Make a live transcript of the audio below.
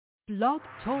Blog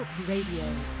Talk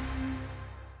Radio.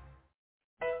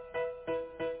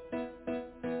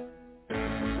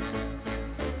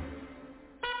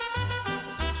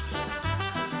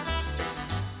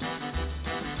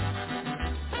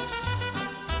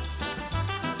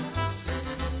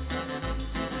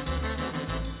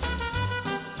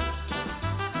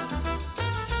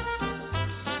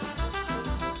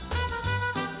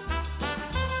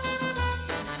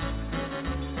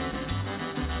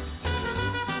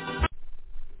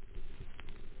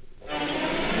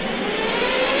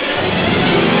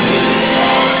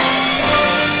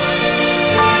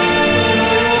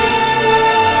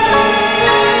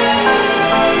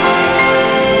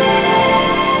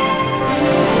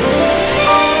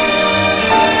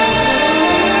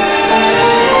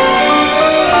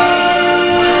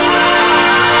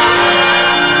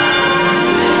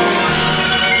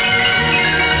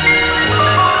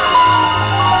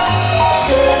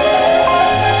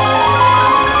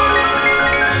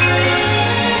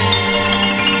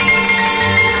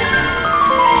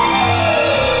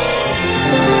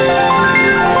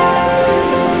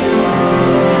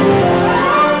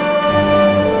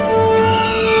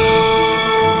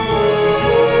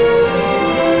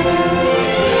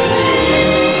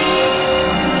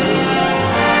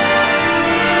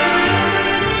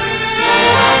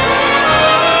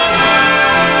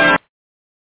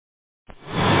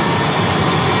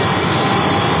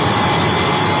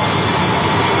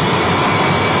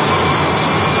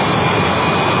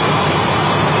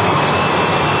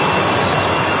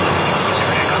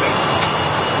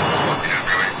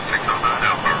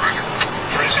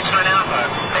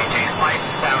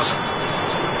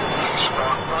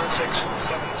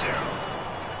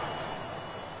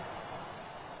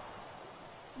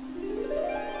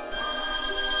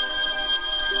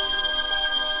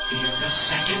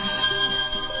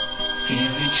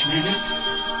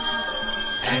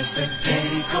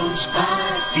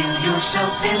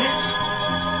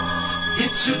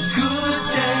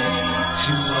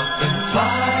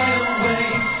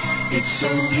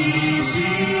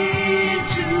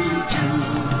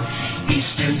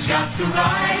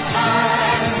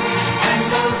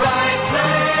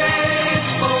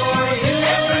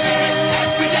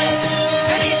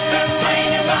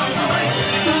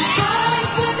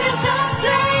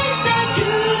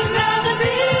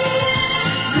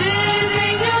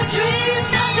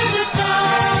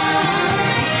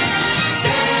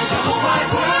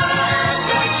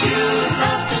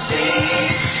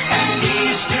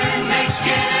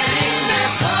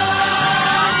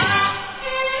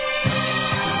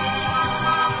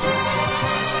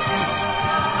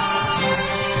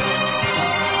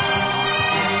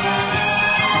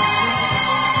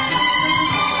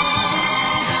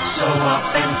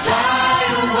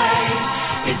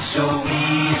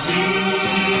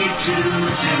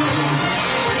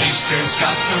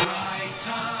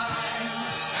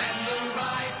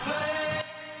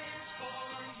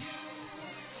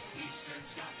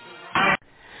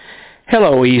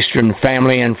 Hello, Eastern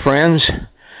family and friends.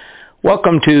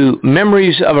 Welcome to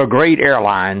Memories of a Great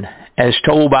Airline, as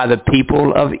told by the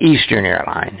people of Eastern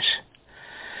Airlines.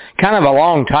 Kind of a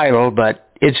long title, but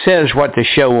it says what the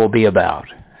show will be about.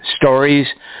 Stories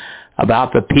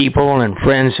about the people and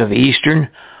friends of Eastern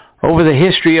over the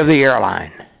history of the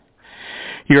airline.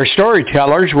 Your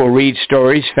storytellers will read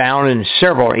stories found in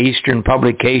several Eastern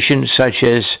publications, such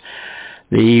as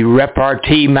the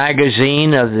Repartee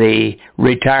magazine of the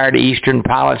Retired Eastern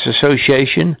Pilots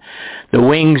Association, The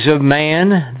Wings of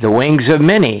Man, The Wings of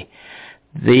Many,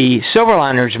 the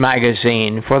Silverliners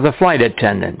magazine for the flight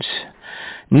attendants,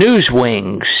 News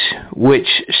Wings, which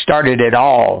started it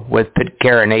all with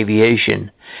Pitcairn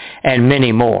Aviation, and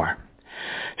many more.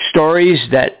 Stories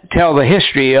that tell the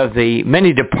history of the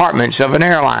many departments of an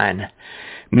airline,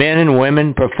 men and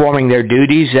women performing their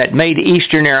duties that made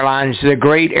Eastern Airlines the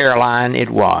great airline it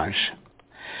was.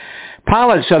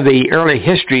 Pilots of the early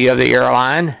history of the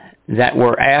airline that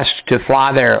were asked to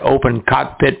fly their open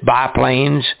cockpit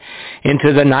biplanes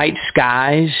into the night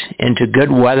skies, into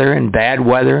good weather and bad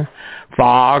weather,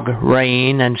 fog,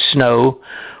 rain, and snow,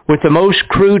 with the most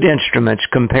crude instruments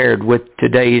compared with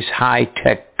today's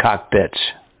high-tech cockpits.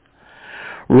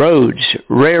 Roads,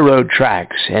 railroad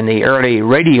tracks, and the early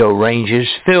radio ranges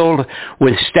filled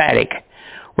with static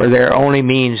were their only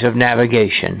means of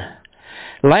navigation.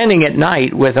 Landing at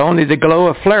night with only the glow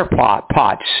of flare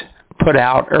pots put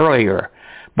out earlier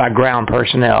by ground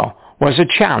personnel was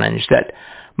a challenge that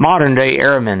modern-day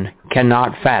airmen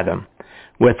cannot fathom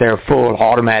with their full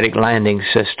automatic landing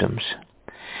systems.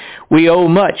 We owe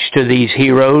much to these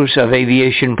heroes of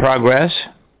aviation progress.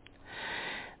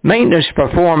 Maintenance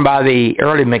performed by the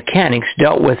early mechanics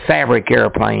dealt with fabric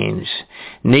airplanes,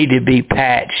 needed to be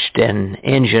patched, and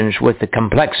engines with the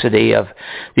complexity of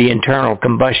the internal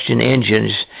combustion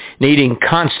engines, needing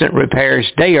constant repairs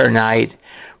day or night,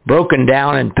 broken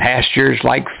down in pastures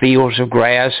like fields of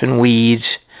grass and weeds.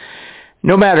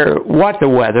 No matter what the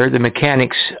weather, the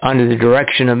mechanics, under the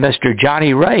direction of Mr.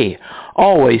 Johnny Ray,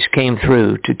 always came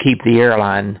through to keep the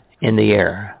airline in the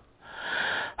air.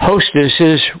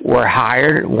 Hostesses were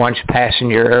hired once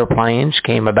passenger airplanes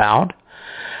came about,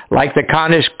 like the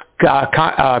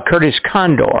Curtiss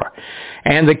Condor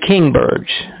and the Kingbirds.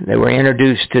 They were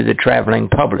introduced to the traveling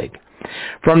public.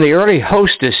 From the early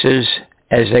hostesses,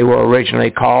 as they were originally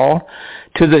called,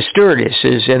 to the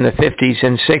stewardesses in the 50s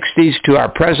and 60s, to our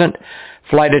present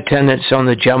flight attendants on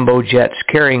the jumbo jets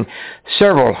carrying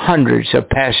several hundreds of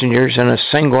passengers in a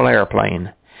single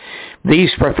airplane.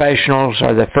 These professionals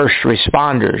are the first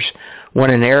responders when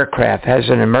an aircraft has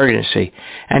an emergency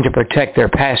and to protect their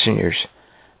passengers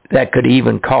that could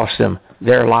even cost them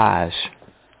their lives.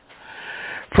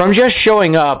 From just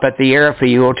showing up at the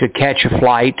airfield to catch a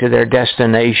flight to their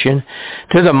destination,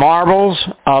 to the marvels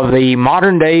of the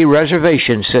modern-day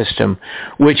reservation system,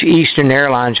 which Eastern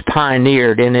Airlines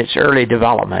pioneered in its early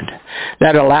development,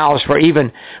 that allows for even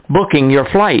booking your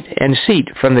flight and seat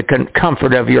from the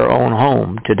comfort of your own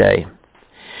home today.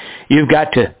 You've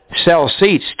got to sell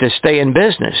seats to stay in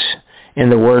business, in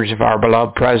the words of our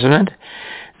beloved president.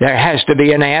 There has to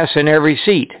be an ass in every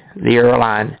seat. The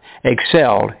airline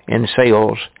excelled in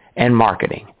sales and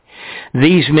marketing.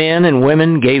 These men and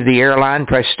women gave the airline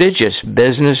prestigious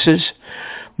business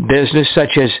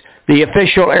such as the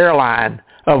official airline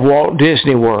of Walt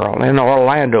Disney World in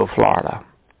Orlando, Florida.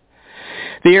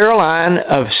 The airline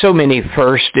of so many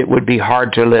firsts, it would be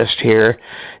hard to list here,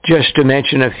 just to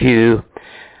mention a few.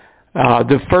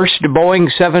 The first Boeing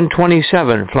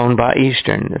 727 flown by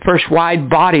Eastern, the first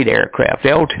wide-bodied aircraft,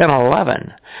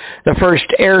 L-1011, the first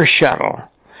air shuttle,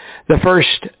 the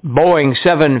first Boeing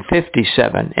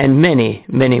 757, and many,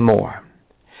 many more.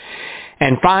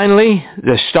 And finally,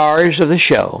 the stars of the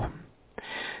show,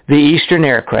 the Eastern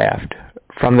aircraft,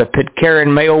 from the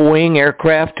Pitcairn Mail Wing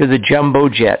aircraft to the jumbo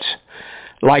jets,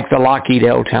 like the Lockheed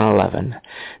L-1011,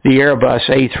 the Airbus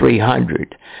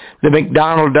A300, the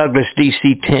McDonnell Douglas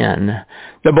DC-10,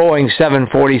 the Boeing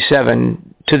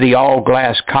 747 to the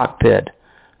all-glass cockpit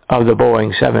of the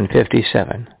Boeing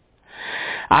 757.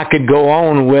 I could go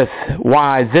on with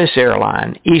why this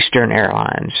airline, Eastern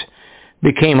Airlines,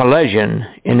 became a legend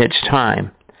in its time.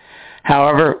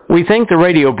 However, we think the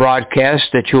radio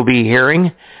broadcast that you'll be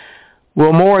hearing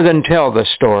will more than tell the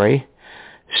story,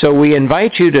 so we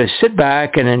invite you to sit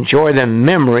back and enjoy the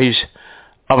memories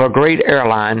of a great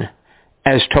airline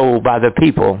as told by the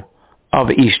people of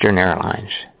Eastern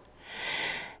Airlines.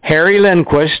 Harry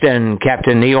Lindquist and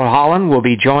Captain Neil Holland will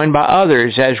be joined by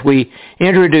others as we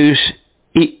introduce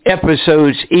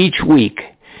episodes each week.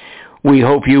 We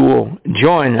hope you will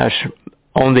join us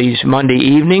on these Monday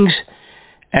evenings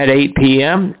at 8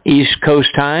 p.m. East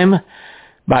Coast time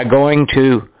by going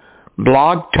to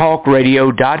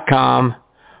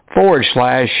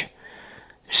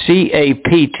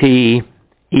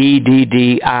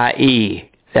blogtalkradio.com/CAPTEDDIE.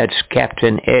 That's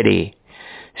Captain Eddie.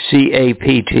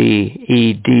 CAPTEDDIE.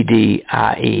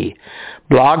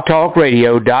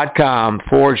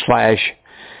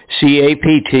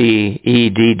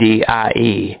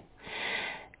 blogtalkradio.com/CAPTEDDIE.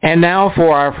 And now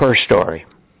for our first story.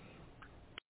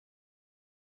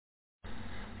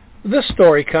 This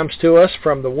story comes to us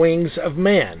from the wings of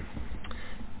man.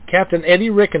 Captain Eddie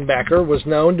Rickenbacker was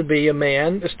known to be a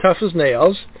man as tough as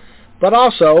nails, but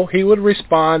also he would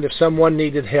respond if someone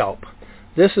needed help.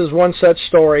 This is one such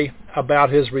story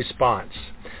about his response.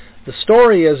 The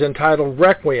story is entitled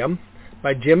Requiem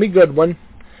by Jimmy Goodwin,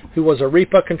 who was a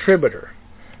REPA contributor.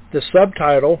 The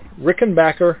subtitle,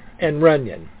 Rickenbacker and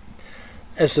Runyon.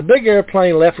 As the big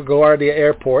airplane left LaGuardia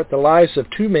Airport, the lives of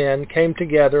two men came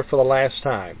together for the last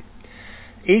time.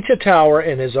 Each a tower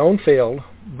in his own field,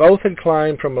 both had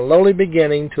climbed from a lowly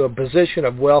beginning to a position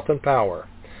of wealth and power.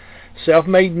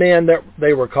 Self-made men that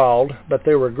they were called, but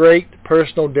there were great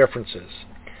personal differences.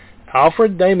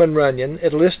 Alfred Damon Runyon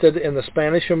enlisted in the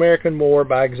Spanish-American War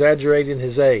by exaggerating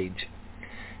his age.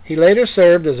 He later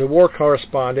served as a war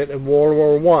correspondent in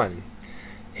World War I.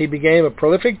 He became a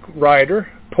prolific writer,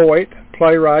 poet,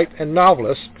 playwright, and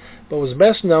novelist, but was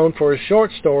best known for his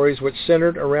short stories which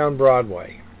centered around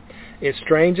Broadway. Its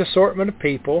strange assortment of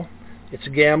people, its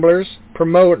gamblers,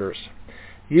 promoters.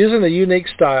 Using a unique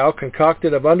style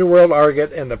concocted of underworld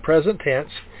argot in the present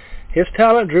tense, his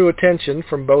talent drew attention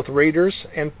from both readers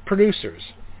and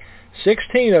producers.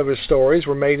 16 of his stories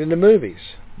were made into movies.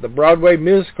 The Broadway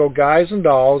musical Guys and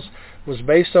Dolls was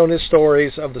based on his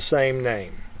stories of the same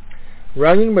name.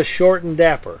 Runyon was short and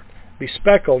dapper,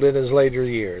 bespectacled in his later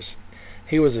years.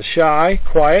 He was a shy,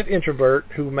 quiet introvert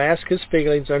who masked his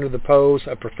feelings under the pose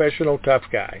of professional tough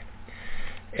guy.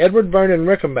 Edward Vernon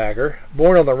Rickenbacker,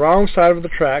 born on the wrong side of the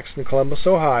tracks in Columbus,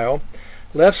 Ohio,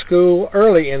 left school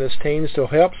early in his teens to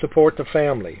help support the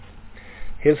family.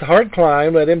 His hard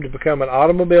climb led him to become an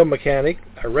automobile mechanic,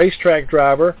 a racetrack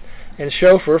driver, and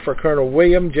chauffeur for Colonel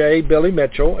William J. Billy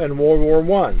Mitchell in World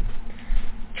War I.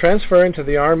 Transferring to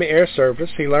the Army Air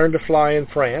Service, he learned to fly in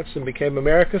France and became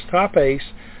America's top ace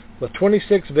with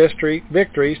 26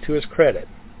 victories to his credit.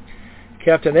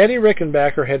 Captain Eddie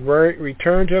Rickenbacker had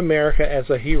returned to America as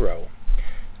a hero.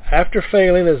 After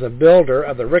failing as a builder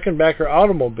of the Rickenbacker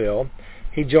automobile,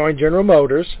 he joined General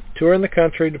Motors, touring the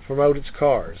country to promote its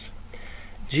cars.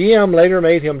 GM later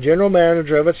made him general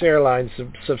manager of its airline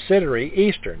subsidiary,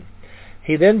 Eastern.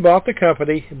 He then bought the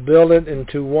company, built it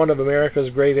into one of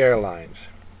America's great airlines.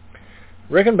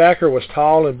 Rickenbacker was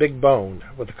tall and big-boned,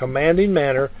 with a commanding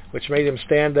manner which made him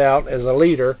stand out as a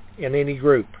leader in any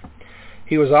group.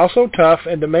 He was also tough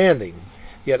and demanding,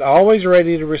 yet always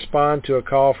ready to respond to a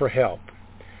call for help.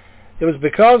 It was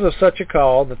because of such a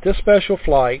call that this special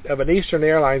flight of an Eastern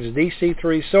Airlines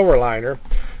DC-3 Silverliner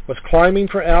was climbing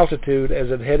for altitude as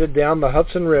it headed down the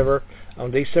Hudson River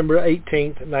on December 18,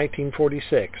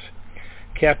 1946.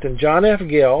 Captain John F.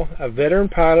 Gill, a veteran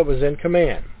pilot, was in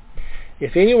command.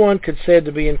 If anyone could be said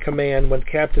to be in command when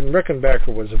Captain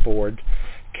Rickenbacker was aboard,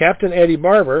 Captain Eddie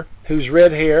Barber, whose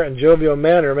red hair and jovial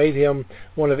manner made him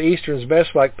one of Eastern's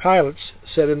best-liked pilots,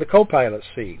 sat in the co-pilot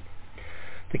seat.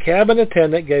 The cabin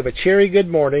attendant gave a cheery good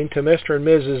morning to Mr. and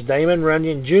Mrs. Damon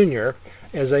Runyon, Jr.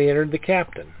 as they entered the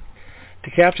cabin.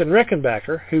 To Captain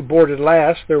Rickenbacker, who boarded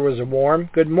last, there was a warm,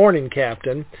 "Good morning,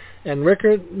 Captain," and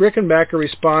Rickenbacker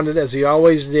responded as he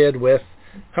always did with,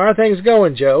 "How are things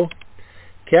going, Joe?"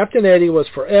 Captain Eddie was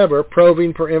forever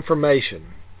probing for information.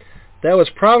 That was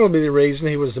probably the reason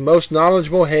he was the most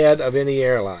knowledgeable head of any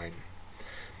airline.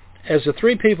 As the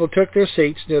three people took their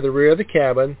seats near the rear of the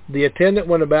cabin, the attendant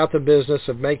went about the business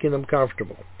of making them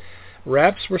comfortable.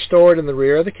 Wraps were stored in the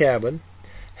rear of the cabin.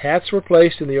 Hats were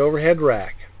placed in the overhead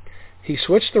rack. He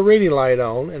switched the reading light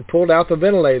on and pulled out the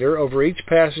ventilator over each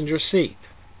passenger's seat.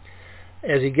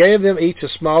 As he gave them each a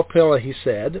small pillow, he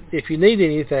said, "If you need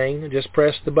anything, just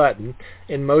press the button,"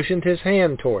 and motioned his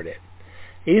hand toward it.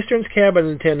 Eastern's cabin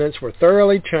attendants were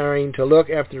thoroughly trained to look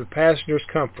after the passengers'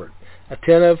 comfort,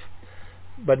 attentive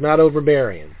but not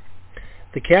overbearing.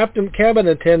 The cabin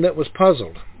attendant was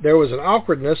puzzled. There was an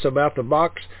awkwardness about the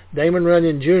box Damon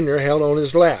Runyon, Jr. held on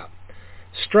his lap.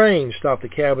 Strange, thought the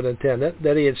cabin attendant,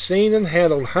 that he had seen and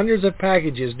handled hundreds of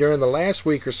packages during the last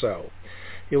week or so.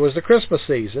 It was the Christmas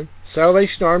season.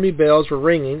 Salvation Army bells were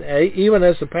ringing even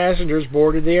as the passengers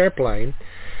boarded the airplane,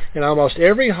 and almost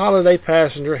every holiday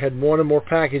passenger had one or more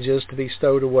packages to be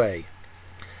stowed away.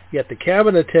 Yet the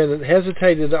cabin attendant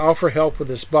hesitated to offer help with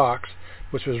this box,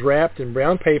 which was wrapped in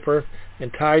brown paper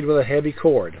and tied with a heavy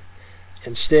cord.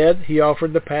 Instead, he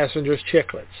offered the passengers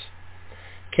chiclets.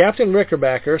 Captain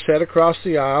Rickenbacker sat across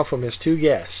the aisle from his two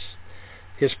guests.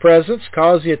 His presence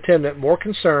caused the attendant more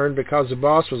concern because the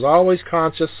boss was always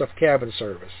conscious of cabin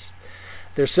service.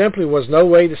 There simply was no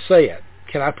way to say it.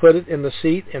 "Can I put it in the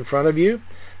seat in front of you?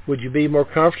 Would you be more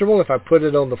comfortable if I put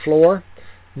it on the floor?"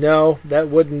 No, that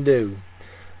wouldn't do.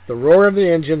 The roar of the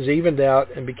engines evened out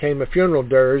and became a funeral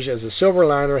dirge as the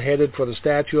Silverliner headed for the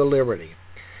Statue of Liberty.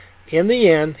 In the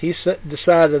end, he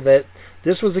decided that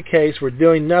this was a case where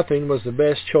doing nothing was the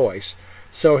best choice,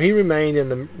 so he remained in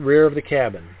the rear of the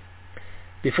cabin.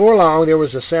 Before long, there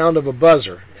was the sound of a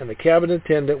buzzer, and the cabin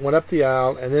attendant went up the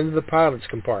aisle and into the pilot's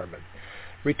compartment.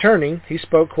 Returning, he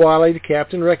spoke quietly to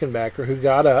Captain Rickenbacker, who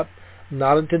got up,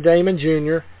 nodded to Damon,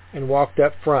 Jr., and walked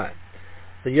up front.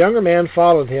 The younger man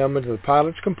followed him into the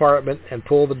pilot's compartment and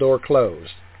pulled the door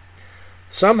closed.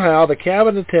 Somehow, the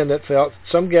cabin attendant felt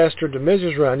some gesture to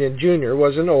Mrs. Runyon, Jr.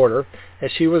 was in order,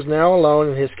 as she was now alone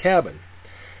in his cabin.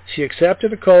 She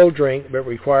accepted a cold drink, but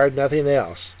required nothing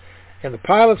else. In the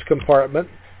pilot's compartment,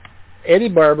 Eddie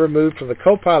Barber moved from the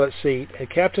co-pilot seat, and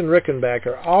Captain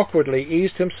Rickenbacker awkwardly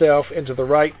eased himself into the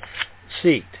right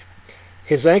seat.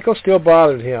 His ankle still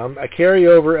bothered him, a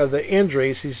carryover of the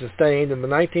injuries he sustained in the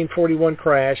 1941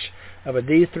 crash of a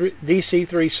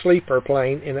DC-3 sleeper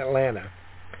plane in Atlanta.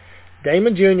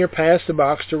 Damon, Jr. passed the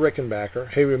box to Rickenbacker,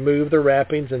 who removed the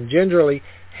wrappings and gingerly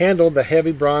handled the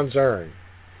heavy bronze urn.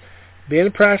 Being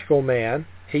a practical man,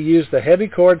 he used the heavy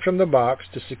cord from the box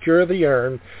to secure the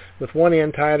urn with one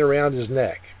end tied around his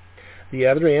neck, the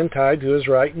other end tied to his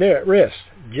right wrist,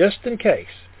 just in case.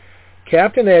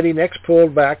 Captain Eddie next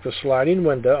pulled back the sliding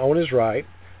window on his right,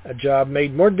 a job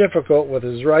made more difficult with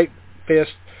his right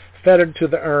fist fettered to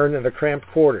the urn in the cramped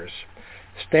quarters.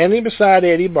 Standing beside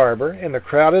Eddie Barber in the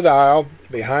crowded aisle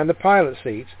behind the pilot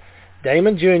seats,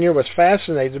 Damon Jr. was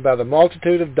fascinated by the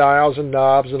multitude of dials and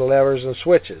knobs and levers and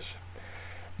switches.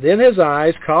 Then his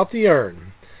eyes caught the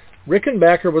urn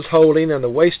Rickenbacker was holding, and the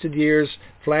wasted years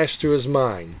flashed through his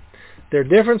mind. Their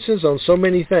differences on so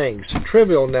many things,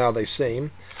 trivial now they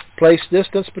seem, placed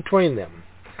distance between them.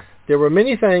 There were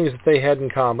many things that they had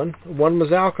in common. One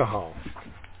was alcohol.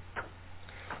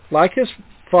 Like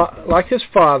his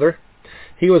father,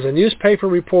 he was a newspaper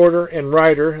reporter and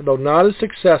writer, though not as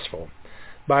successful.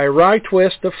 By a wry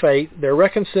twist of fate, their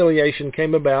reconciliation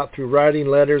came about through writing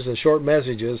letters and short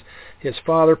messages his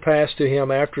father passed to him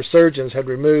after surgeons had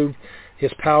removed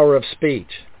his power of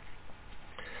speech.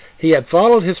 He had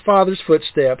followed his father's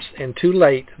footsteps, and too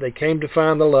late they came to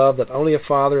find the love that only a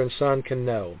father and son can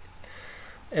know.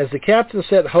 As the captain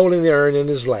sat holding the urn in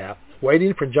his lap,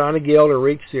 waiting for Johnny Gill to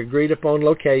reach the agreed-upon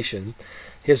location,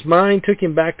 his mind took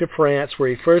him back to France, where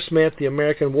he first met the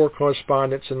American war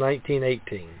correspondents in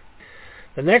 1918.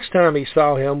 The next time he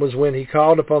saw him was when he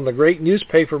called upon the great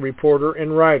newspaper reporter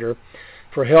and writer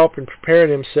for help in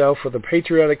preparing himself for the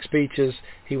patriotic speeches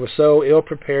he was so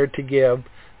ill-prepared to give,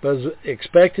 but was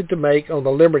expected to make on the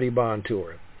Liberty Bond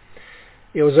tour.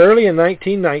 It was early in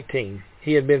 1919.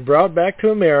 He had been brought back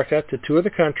to America to tour the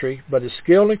country, but his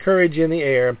skill and courage in the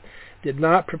air did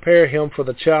not prepare him for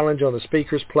the challenge on the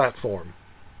speaker's platform.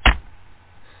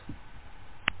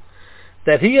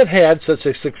 That he had had such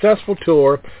a successful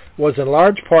tour was in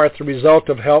large part the result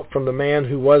of help from the man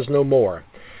who was no more.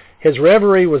 His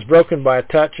reverie was broken by a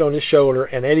touch on his shoulder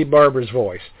and Eddie Barber's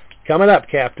voice. "Coming up,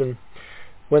 Captain."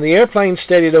 When the airplane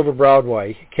steadied over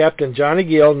Broadway, Captain Johnny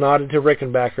Gill nodded to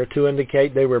Rickenbacker to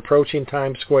indicate they were approaching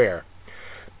Times Square.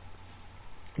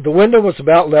 The window was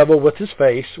about level with his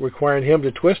face, requiring him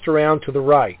to twist around to the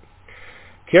right.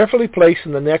 Carefully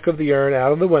placing the neck of the urn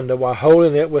out of the window while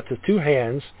holding it with the two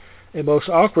hands, a most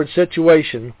awkward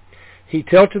situation, he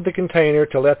tilted the container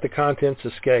to let the contents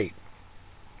escape.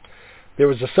 There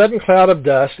was a sudden cloud of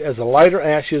dust as the lighter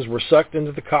ashes were sucked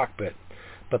into the cockpit,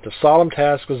 but the solemn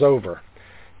task was over.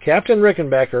 Captain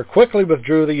Rickenbacker quickly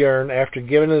withdrew the urn after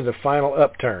giving it a final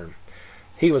upturn.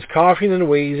 He was coughing and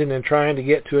wheezing and trying to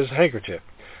get to his handkerchief,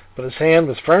 but his hand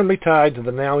was firmly tied to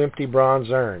the now empty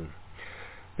bronze urn.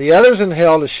 The others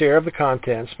inhaled a share of the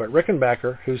contents, but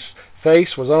Rickenbacker, whose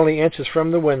face was only inches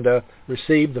from the window,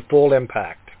 received the full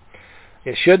impact.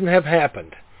 It shouldn't have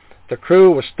happened. The crew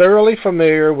was thoroughly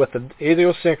familiar with the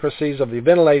idiosyncrasies of the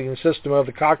ventilating system of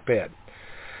the cockpit.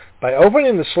 By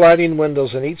opening the sliding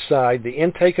windows on each side, the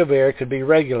intake of air could be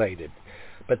regulated,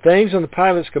 but things in the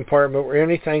pilot's compartment were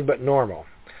anything but normal.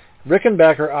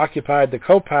 Rickenbacker occupied the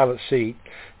co-pilot seat.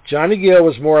 Johnny Gill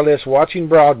was more or less watching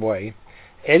Broadway.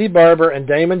 Eddie Barber and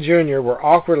Damon Jr. were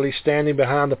awkwardly standing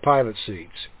behind the pilot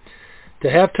seats. To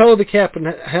have told the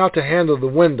captain how to handle the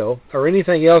window, or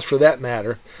anything else for that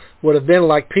matter, would have been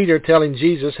like Peter telling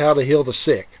Jesus how to heal the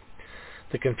sick.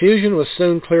 The confusion was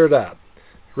soon cleared up.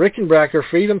 Rickenbacker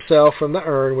freed himself from the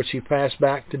urn, which he passed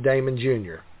back to Damon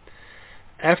Jr.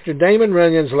 After Damon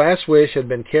Runyon's last wish had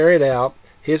been carried out,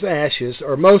 his ashes,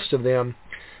 or most of them,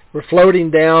 were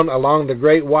floating down along the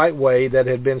great white way that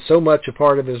had been so much a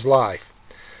part of his life.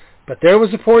 But there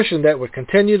was a portion that would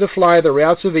continue to fly the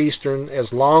routes of Eastern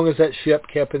as long as that ship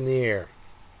kept in the air.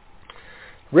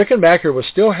 Rickenbacker was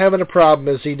still having a problem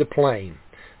as he deplaned.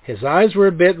 His eyes were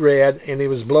a bit red, and he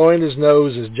was blowing his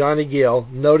nose as Johnny Gill,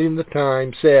 noting the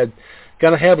time, said,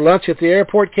 "Gonna have lunch at the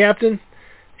airport, Captain?"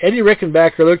 Eddie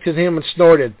Rickenbacker looked at him and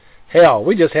snorted, "Hell,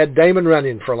 we just had Damon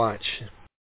Runyon for lunch."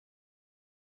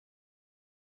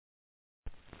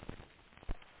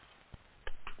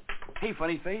 Hey,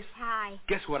 funny face. Hi.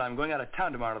 Guess what? I'm going out of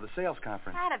town tomorrow to the sales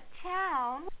conference. Out of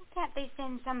town? Can't they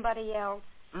send somebody else?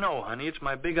 No, honey, it's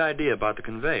my big idea about the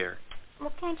conveyor.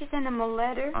 Well, can't you send them a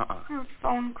letter? Or a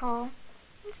phone call?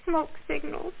 Smoke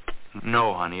signals?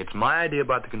 No, honey, it's my idea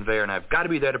about the conveyor, and I've got to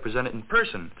be there to present it in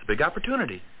person. It's a big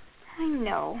opportunity. I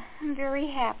know. I'm very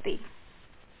happy.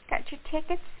 Got your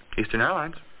tickets? Eastern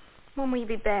Airlines. When will you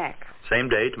be back? Same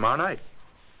day, tomorrow night.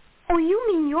 Oh, you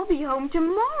mean you'll be home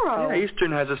tomorrow? Yeah,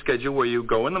 Eastern has a schedule where you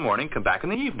go in the morning, come back in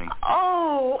the evening.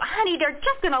 Oh, honey, they're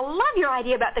just going to love your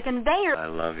idea about the conveyor. I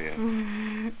love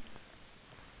you.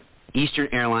 Eastern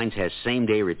Airlines has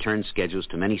same-day return schedules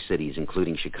to many cities,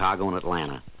 including Chicago and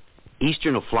Atlanta.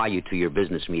 Eastern will fly you to your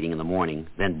business meeting in the morning,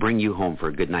 then bring you home for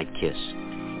a goodnight kiss.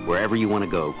 Wherever you want to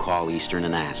go, call Eastern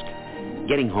and ask.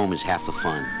 Getting home is half the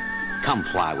fun. Come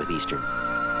fly with Eastern.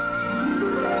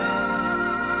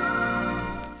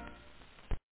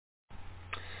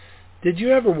 Did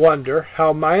you ever wonder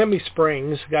how Miami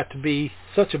Springs got to be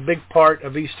such a big part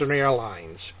of Eastern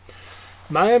Airlines?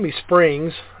 Miami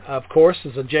Springs, of course,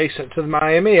 is adjacent to the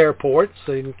Miami airport,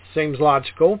 so it seems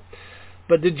logical.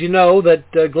 But did you know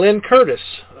that Glenn Curtiss,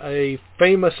 a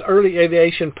famous early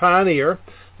aviation pioneer,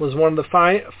 was one of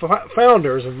the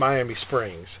founders of Miami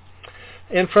Springs?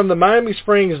 And from the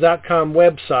MiamiSprings.com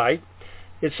website,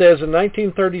 it says in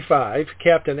 1935,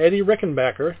 Captain Eddie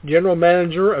Rickenbacker, general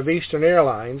manager of Eastern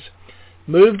Airlines,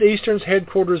 moved Eastern's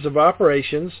headquarters of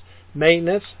operations,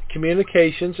 maintenance,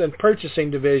 communications, and purchasing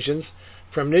divisions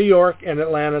from New York and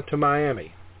Atlanta to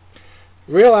Miami.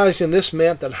 Realizing this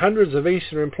meant that hundreds of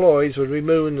Eastern employees would be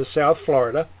moving to South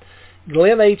Florida,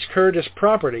 Glenn H. Curtiss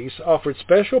Properties offered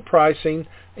special pricing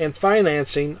and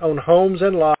financing on homes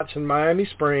and lots in Miami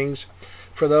Springs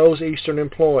for those Eastern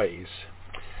employees.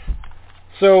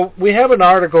 So we have an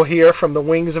article here from the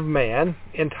Wings of Man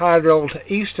entitled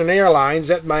Eastern Airlines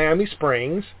at Miami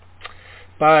Springs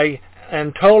by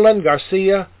Antolin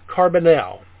Garcia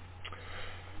Carbonell.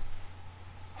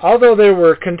 Although they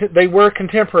were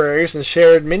contemporaries and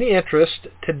shared many interests,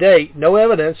 to date no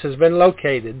evidence has been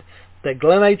located that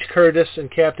Glenn H. Curtiss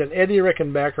and Captain Eddie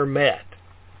Rickenbacker met.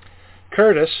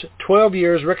 Curtiss, 12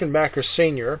 years Rickenbacker's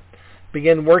senior,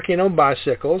 began working on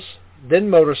bicycles, then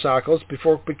motorcycles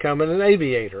before becoming an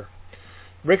aviator.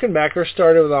 Rickenbacker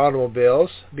started with automobiles,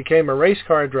 became a race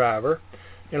car driver,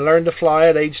 and learned to fly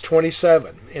at age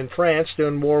 27 in France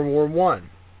during World War I.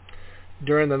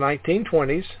 During the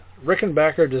 1920s,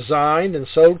 Rickenbacker designed and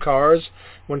sold cars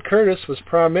when Curtiss was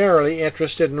primarily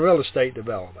interested in real estate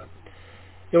development.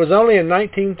 It was only in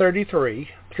 1933,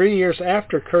 3 years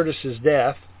after Curtiss's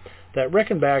death, that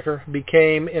Rickenbacker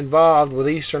became involved with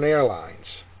Eastern Airlines.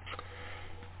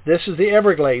 This is the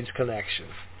Everglades connection.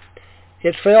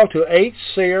 It fell to H.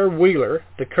 Sayre Wheeler,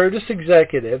 the Curtiss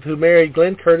executive who married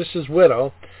Glenn Curtiss's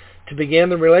widow, to begin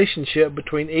the relationship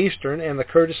between Eastern and the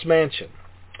Curtiss Mansion.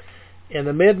 In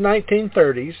the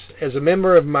mid-1930s, as a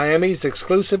member of Miami's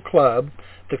exclusive club,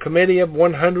 the Committee of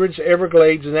 100's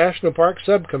Everglades National Park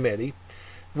Subcommittee,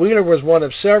 Wheeler was one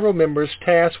of several members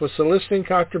tasked with soliciting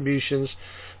contributions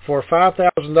for a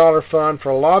 $5,000 fund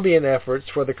for lobbying efforts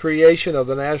for the creation of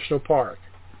the national park.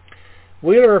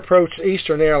 Wheeler approached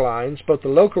Eastern Airlines, but the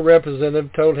local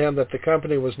representative told him that the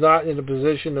company was not in a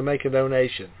position to make a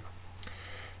donation.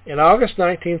 In August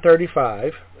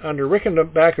 1935, under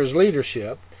Rickenbacker's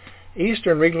leadership,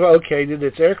 Eastern relocated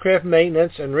its aircraft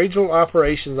maintenance and regional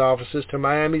operations offices to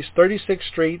Miami's 36th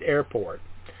Street Airport.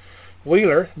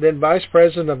 Wheeler, then vice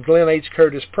president of Glenn H.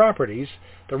 Curtiss Properties,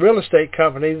 the real estate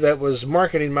company that was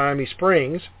marketing Miami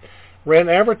Springs, ran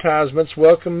advertisements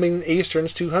welcoming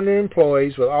Eastern's 200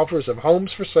 employees with offers of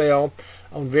homes for sale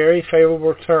on very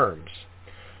favorable terms.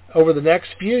 Over the next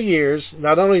few years,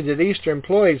 not only did Eastern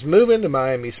employees move into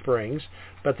Miami Springs,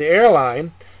 but the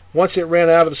airline, once it ran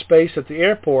out of space at the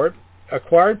airport,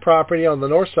 acquired property on the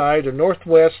north side of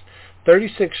Northwest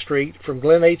 36th Street from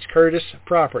Glenn H. Curtiss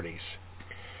Properties.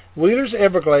 Wheeler's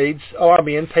Everglades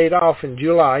lobbying paid off in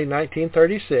July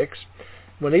 1936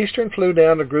 when Eastern flew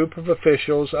down a group of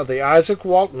officials of the Isaac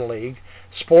Walton League,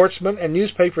 sportsmen, and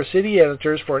newspaper city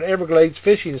editors for an Everglades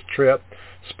fishing trip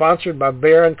sponsored by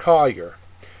Baron Collier.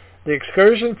 The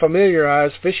excursion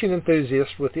familiarized fishing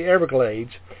enthusiasts with the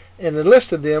Everglades and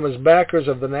enlisted them as backers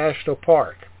of the national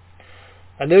park.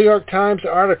 A New York Times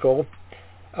article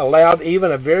allowed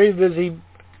even a very busy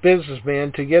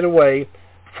businessman to get away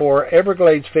for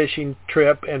Everglades fishing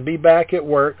trip and be back at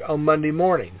work on Monday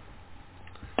morning.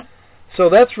 So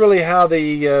that's really how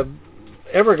the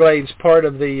Everglades part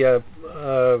of the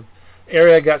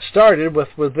area got started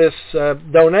with this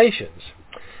donations.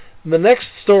 The next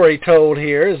story told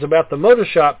here is about the motor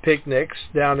shop picnics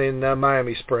down in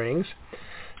Miami Springs.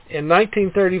 In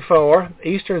 1934,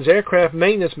 Eastern's aircraft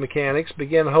maintenance mechanics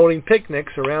began holding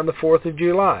picnics around the 4th of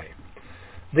July.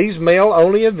 These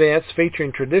male-only events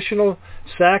featuring traditional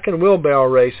sack and wheelbarrow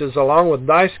races along with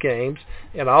dice games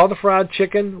and all the fried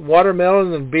chicken,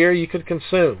 watermelon, and beer you could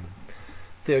consume.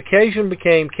 The occasion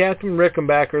became Captain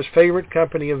Rickenbacker's favorite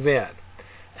company event.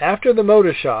 After the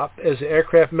motor shop, as the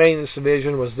aircraft maintenance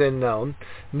division was then known,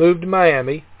 moved to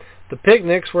Miami, the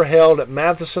picnics were held at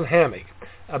Matheson Hammock,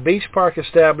 a beach park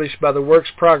established by the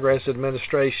Works Progress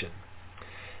Administration.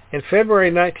 In February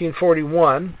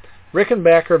 1941,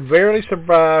 Rickenbacker barely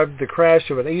survived the crash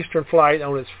of an Eastern flight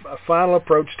on its final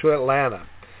approach to Atlanta.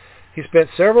 He spent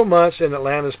several months in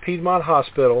Atlanta's Piedmont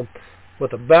Hospital,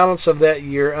 with the balance of that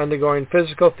year undergoing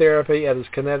physical therapy at his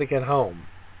Connecticut home.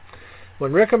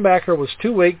 When Rickenbacker was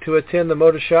too weak to attend the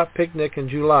motor shop picnic in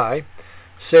July,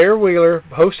 Sayre Wheeler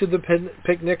hosted the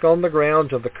picnic on the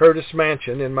grounds of the Curtiss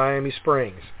Mansion in Miami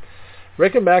Springs.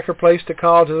 Rickenbacker placed a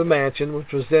call to the mansion,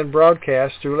 which was then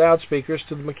broadcast through loudspeakers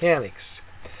to the mechanics.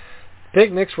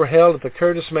 Picnics were held at the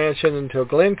Curtis mansion until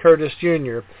Glenn Curtis,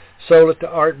 Jr. sold it to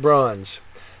Art Bruns.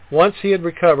 Once he had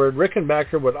recovered,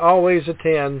 Rickenbacker would always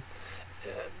attend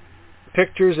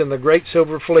pictures in the Great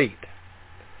Silver Fleet.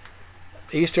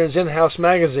 Eastern's in-house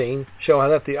magazine showed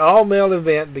that the all-male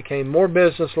event became more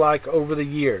businesslike over the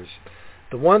years.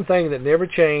 The one thing that never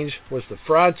changed was the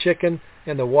fried chicken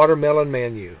and the watermelon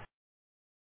menu.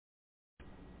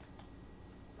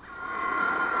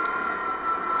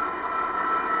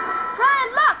 Brian,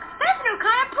 look! There's a new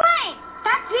kind of plane!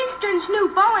 That's Eastern's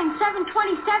new Boeing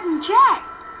 727 jet.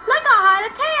 Look how high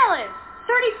the tail is!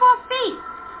 34 feet.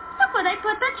 Look where they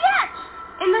put the jets!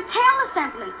 In the tail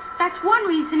assembly. That's one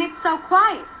reason it's so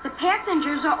quiet. The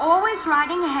passengers are always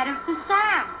riding ahead of the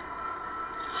sound.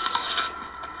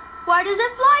 Where does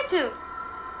it fly to?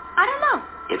 I don't know.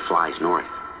 It flies north.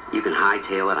 You can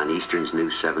hightail it on Eastern's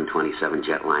new 727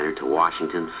 jetliner to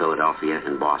Washington, Philadelphia,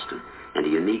 and Boston. And a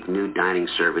unique new dining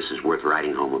service is worth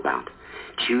writing home about.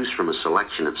 Choose from a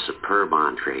selection of superb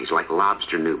entrees like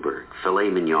lobster Newburg, filet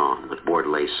mignon with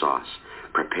Bordelaise sauce,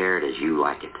 prepared as you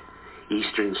like it.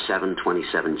 Eastern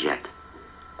 727 jet.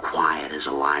 Quiet as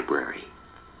a library.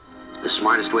 The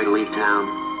smartest way to leave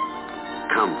town?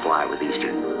 Come fly with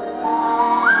Eastern.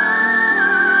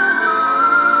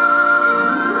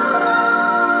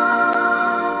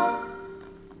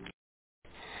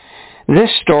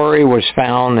 This story was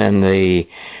found in the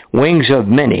Wings of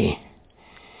Many.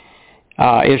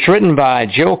 It's written by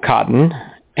Jill Cotton,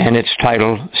 and it's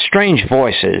titled Strange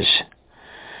Voices.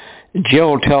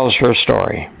 Jill tells her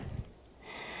story.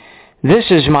 This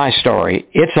is my story.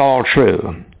 It's all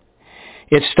true.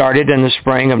 It started in the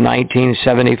spring of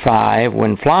 1975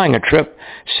 when flying a trip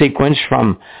sequence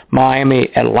from Miami,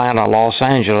 Atlanta, Los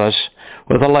Angeles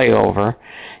with a layover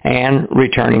and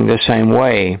returning the same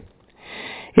way.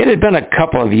 It had been a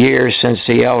couple of years since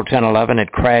the L-1011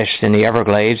 had crashed in the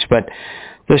Everglades, but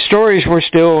the stories were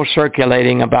still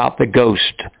circulating about the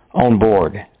ghost on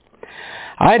board.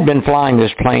 I had been flying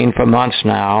this plane for months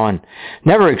now and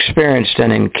never experienced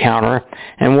an encounter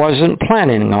and wasn't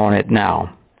planning on it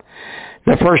now.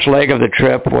 The first leg of the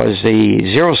trip was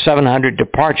the 0700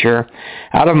 departure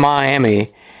out of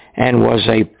Miami and was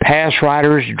a pass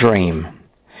rider's dream.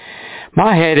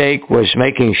 My headache was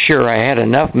making sure I had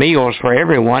enough meals for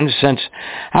everyone since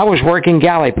I was working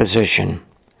galley position.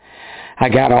 I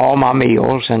got all my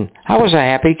meals and I was a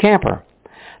happy camper.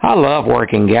 I love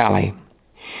working galley.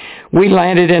 We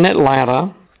landed in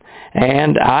Atlanta,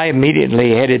 and I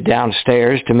immediately headed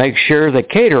downstairs to make sure the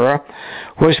caterer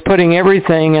was putting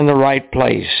everything in the right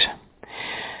place.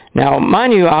 Now,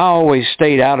 mind you, I always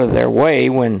stayed out of their way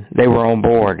when they were on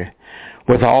board.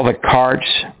 With all the carts,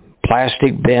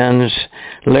 plastic bins,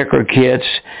 liquor kits,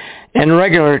 and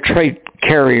regular freight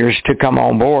carriers to come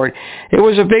on board, it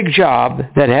was a big job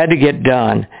that had to get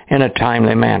done in a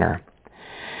timely manner.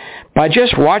 By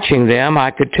just watching them,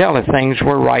 I could tell if things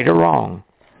were right or wrong.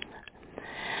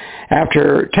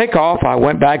 After takeoff, I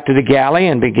went back to the galley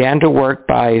and began to work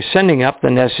by sending up the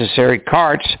necessary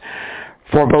carts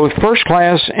for both first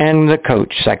class and the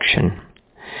coach section.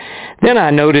 Then I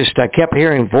noticed I kept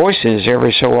hearing voices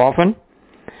every so often.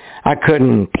 I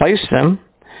couldn't place them.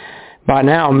 By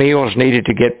now, meals needed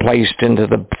to get placed into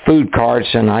the food carts,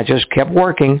 and I just kept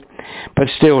working, but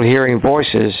still hearing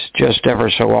voices just ever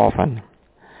so often.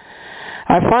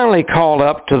 I finally called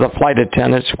up to the flight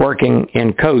attendants working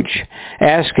in coach,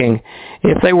 asking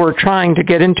if they were trying to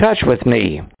get in touch with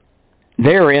me.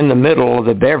 They were in the middle of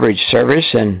the beverage service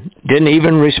and didn't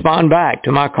even respond back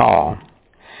to my call.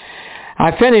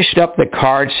 I finished up the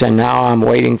carts, and now I'm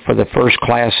waiting for the first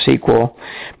class sequel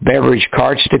beverage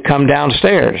carts to come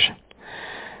downstairs.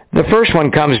 The first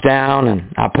one comes down,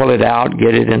 and I pull it out,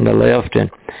 get in the lift,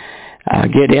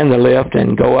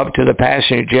 and go up to the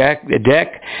passenger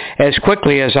deck as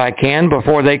quickly as I can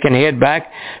before they can head back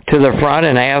to the front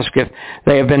and ask if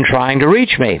they have been trying to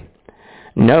reach me.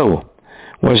 No,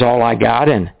 was all I got,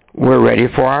 and we're ready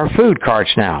for our food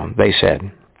carts now, they said.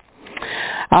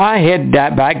 I head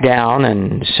back down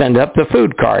and send up the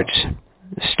food carts.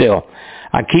 Still,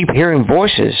 I keep hearing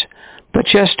voices, but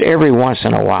just every once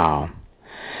in a while.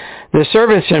 The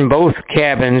service in both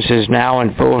cabins is now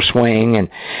in full swing, and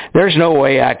there's no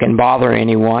way I can bother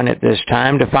anyone at this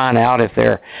time to find out if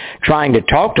they're trying to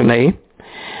talk to me.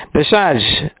 Besides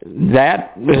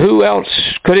that, who else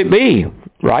could it be,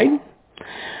 right?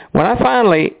 When I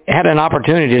finally had an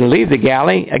opportunity to leave the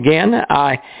galley again,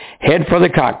 I head for the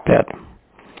cockpit.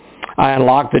 I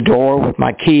unlock the door with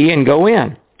my key and go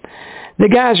in. The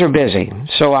guys are busy,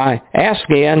 so I asked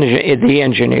the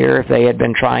engineer if they had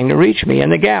been trying to reach me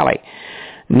in the galley.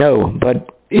 No, but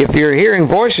if you're hearing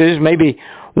voices, maybe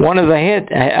one of the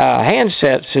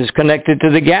handsets is connected to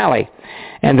the galley,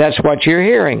 and that's what you're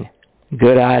hearing.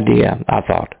 Good idea, I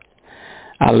thought.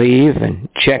 I leave and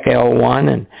check L1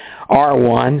 and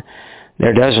R1.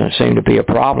 There doesn't seem to be a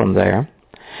problem there.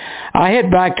 I head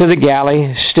back to the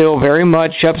galley, still very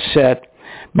much upset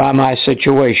by my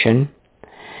situation,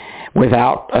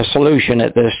 without a solution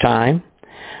at this time.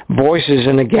 Voices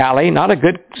in the galley, not a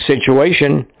good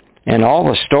situation in all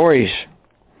the stories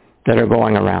that are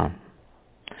going around.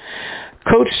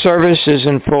 Coach service is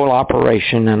in full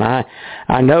operation, and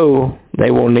I know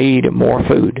they will need more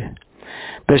food.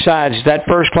 Besides, that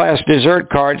first-class dessert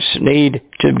carts need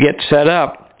to get set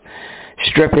up.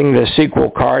 Stripping the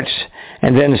sequel carts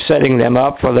and then setting them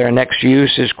up for their next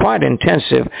use is quite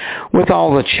intensive with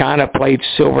all the china plates,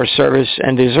 silver service,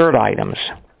 and dessert items.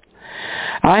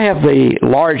 I have the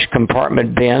large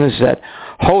compartment bins that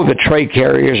hold the tray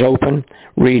carriers open,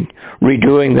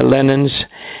 redoing the linens,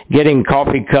 getting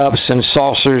coffee cups and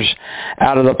saucers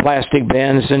out of the plastic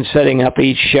bins and setting up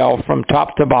each shelf from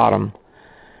top to bottom.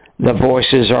 The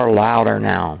voices are louder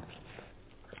now.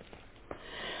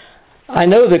 I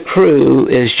know the crew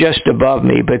is just above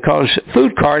me because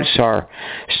food carts are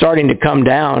starting to come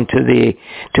down to be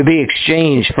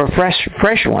exchanged for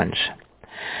fresh ones.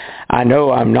 I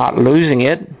know I'm not losing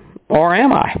it, or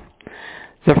am I?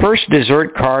 The first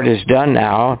dessert cart is done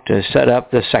now to set up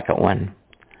the second one.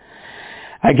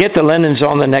 I get the linens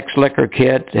on the next liquor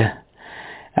kit.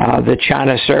 The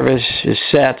china service is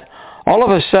set. All of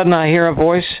a sudden I hear a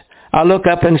voice. I look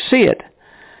up and see it.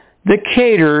 The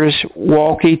caterer's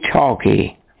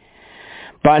walkie-talkie.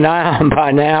 By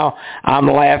now, I'm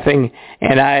laughing,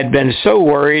 and I had been so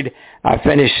worried. I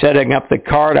finished setting up the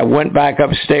cart. I went back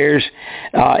upstairs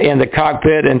in the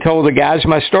cockpit and told the guys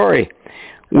my story.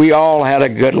 We all had a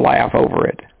good laugh over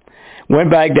it.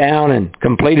 Went back down and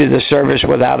completed the service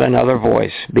without another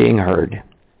voice being heard.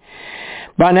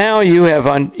 By now, you have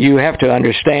to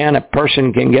understand a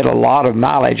person can get a lot of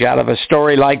mileage out of a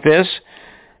story like this,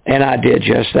 and I did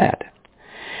just that.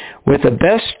 With the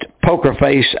best poker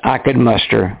face I could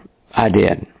muster, I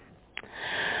did.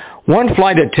 One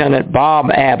flight attendant,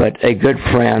 Bob Abbott, a good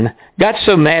friend, got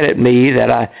so mad at me that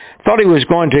I thought he was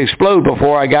going to explode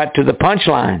before I got to the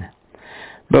punchline.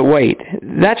 But wait,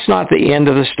 that's not the end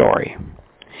of the story.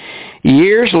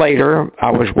 Years later,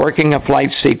 I was working a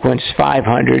flight sequence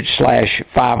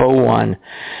 500/501,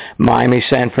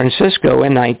 Miami-San Francisco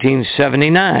in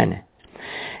 1979.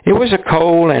 It was a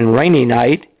cold and rainy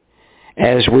night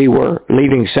as we were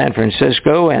leaving San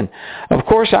Francisco, and of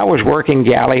course I was working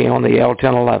galley on the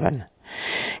L-1011.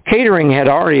 Catering had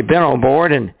already been on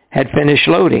board and had finished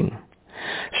loading.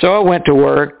 So I went to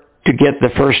work to get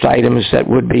the first items that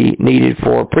would be needed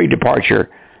for pre-departure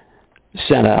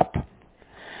sent up.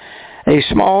 A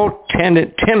small,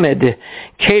 timid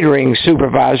catering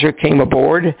supervisor came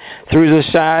aboard through the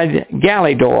side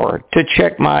galley door to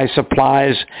check my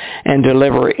supplies and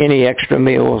deliver any extra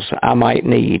meals I might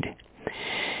need.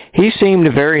 He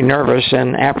seemed very nervous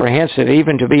and apprehensive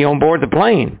even to be on board the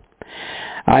plane.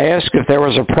 I asked if there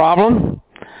was a problem,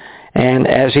 and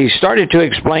as he started to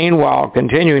explain while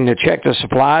continuing to check the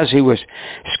supplies, he was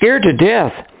scared to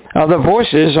death of the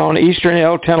voices on Eastern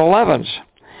L-1011s.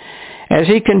 As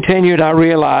he continued, I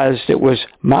realized it was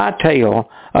my tale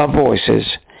of voices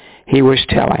he was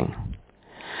telling.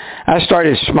 I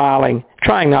started smiling,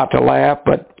 trying not to laugh,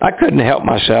 but I couldn't help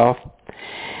myself.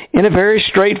 In a very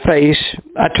straight face,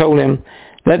 I told him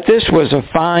that this was a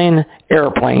fine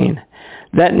airplane,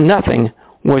 that nothing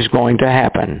was going to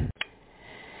happen.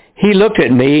 He looked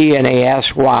at me and he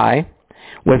asked why.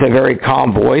 With a very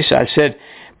calm voice, I said,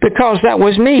 "Because that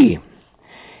was me."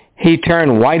 He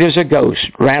turned white as a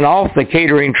ghost, ran off the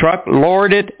catering truck,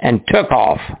 lowered it, and took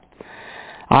off.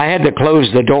 I had to close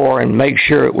the door and make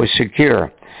sure it was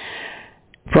secure.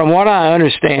 From what I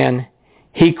understand,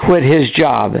 he quit his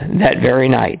job that very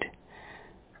night.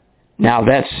 Now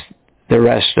that's the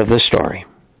rest of the story.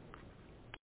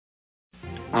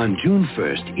 On June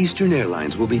 1st, Eastern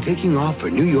Airlines will be taking off for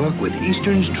New York with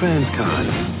Eastern's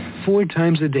Transcon, 4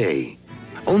 times a day.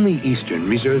 Only Eastern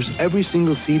reserves every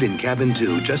single seat in cabin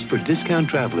 2 just for discount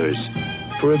travelers.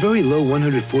 For a very low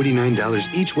 $149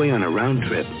 each way on a round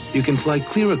trip, you can fly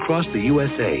clear across the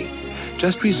USA.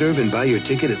 Just reserve and buy your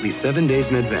ticket at least 7 days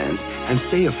in advance and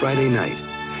stay a Friday night.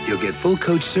 You'll get full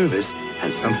coach service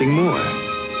and something more.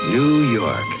 New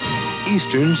York.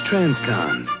 Eastern's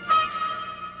Transcon.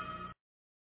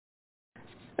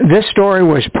 This story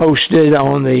was posted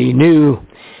on the new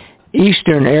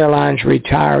Eastern Airlines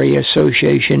Retiree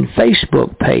Association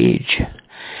Facebook page,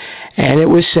 and it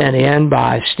was sent in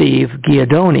by Steve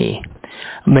Giordoni,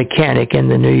 a mechanic in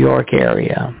the New York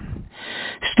area.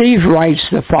 Steve writes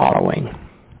the following: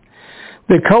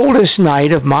 "The coldest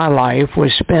night of my life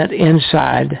was spent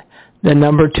inside the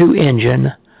number 2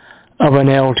 engine of an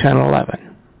L-1011.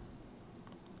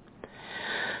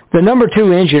 The number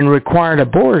 2 engine required a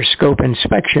borescope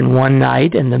inspection one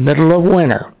night in the middle of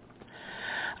winter.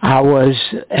 I was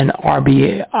an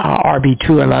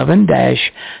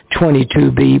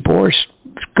RB211-22B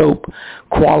borescope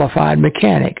qualified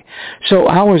mechanic, so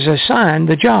I was assigned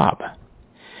the job.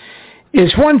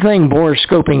 It's one thing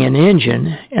borescoping an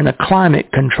engine in a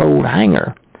climate-controlled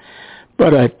hangar,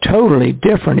 but a totally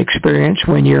different experience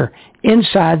when you're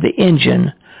inside the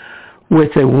engine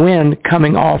with the wind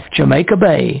coming off Jamaica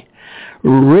Bay,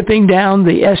 ripping down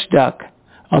the S-duct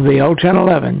of the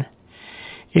L-1011.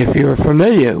 If you're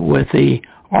familiar with the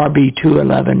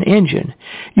RB211 engine,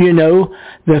 you know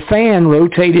the fan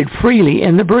rotated freely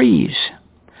in the breeze.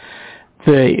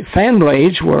 The fan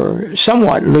blades were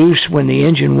somewhat loose when the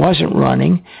engine wasn't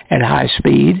running at high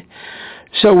speed,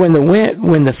 so when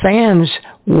the fans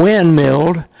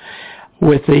windmilled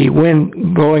with the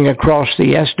wind blowing across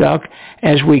the S-duct,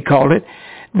 as we called it,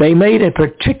 they made a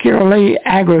particularly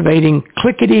aggravating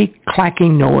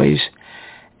clickety-clacking noise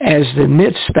as the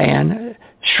mid-span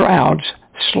shrouds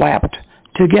slapped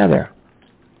together.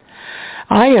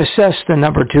 I assessed the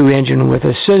number 2 engine with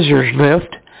a scissors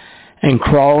lift and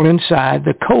crawled inside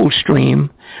the cold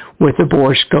stream with the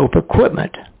borescope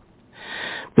equipment.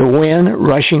 The wind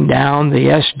rushing down the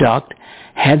S-duct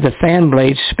had the fan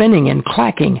blades spinning and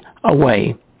clacking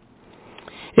away.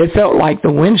 It felt like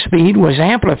the wind speed was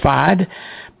amplified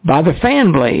by the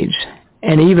fan blades,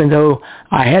 and even though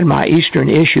I had my Eastern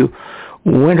issue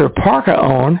winter parka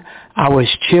on, I was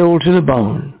chilled to the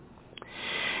bone.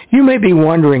 You may be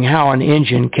wondering how an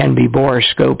engine can be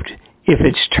borescoped if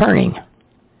it's turning.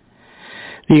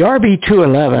 The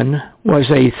RB211 was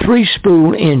a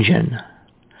 3-spool engine.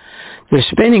 The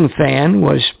spinning fan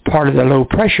was part of the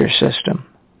low-pressure system.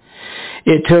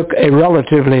 It took a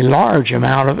relatively large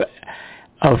amount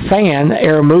of fan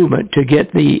air movement to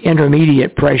get the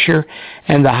intermediate pressure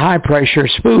and the high-pressure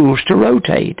spools to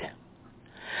rotate.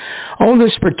 On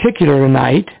this particular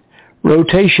night,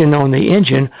 rotation on the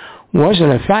engine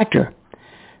wasn't a factor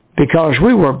because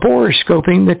we were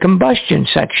borescoping the combustion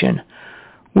section,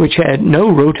 which had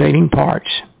no rotating parts.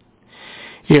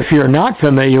 If you're not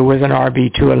familiar with an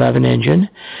RB211 engine,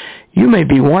 you may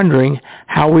be wondering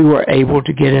how we were able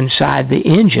to get inside the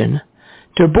engine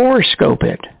to borescope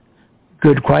it.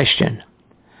 Good question.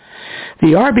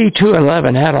 The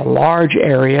RB211 had a large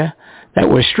area that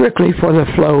was strictly for the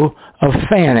flow of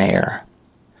fan air,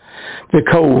 the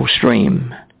cold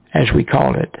stream, as we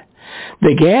called it.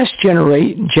 The gas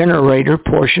generator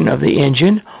portion of the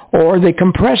engine, or the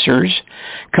compressors,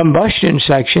 combustion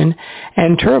section,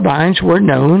 and turbines were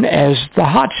known as the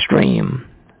hot stream.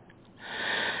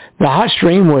 The hot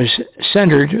stream was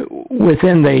centered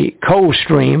within the cold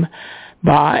stream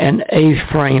by an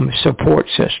A-frame support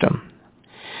system.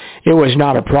 It was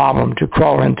not a problem to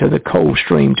crawl into the cold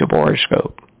stream to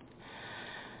borescope.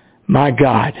 My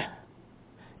God,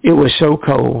 it was so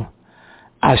cold,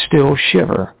 I still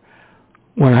shiver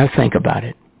when I think about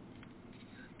it.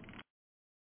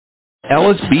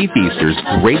 Ellis B. Feaster's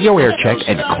Radio Air Check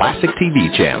and Classic TV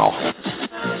channel.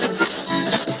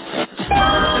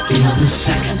 Feel the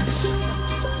seconds,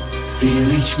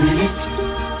 feel each minute.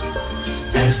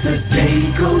 As the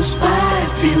day goes by,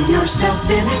 feel yourself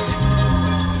in it.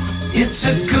 It's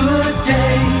a good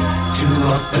day to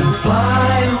up and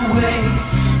fly away.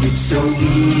 It's so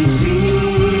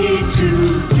easy to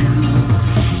do.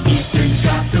 Eastern's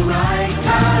got the right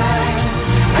time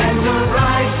and the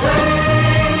right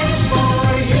place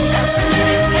for you.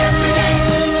 Every day,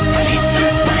 an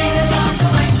Eastern plane is on the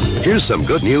way. Here's some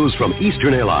good news from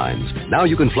Eastern Airlines. Now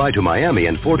you can fly to Miami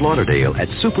and Fort Lauderdale at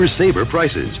super saver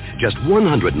prices. Just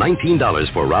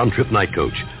 $119 for round-trip night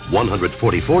coach,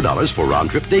 $144 for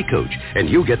round-trip day coach, and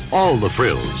you get all the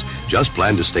frills. Just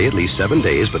plan to stay at least 7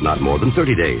 days, but not more than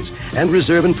 30 days, and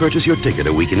reserve and purchase your ticket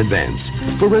a week in advance.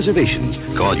 For reservations,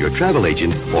 call your travel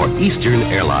agent or Eastern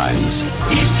Airlines.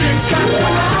 Eastern's got the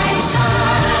right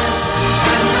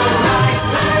time and the right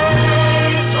place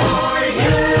for you.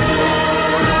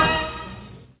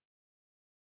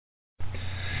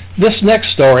 This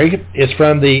next story is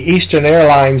from the Eastern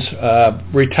Airlines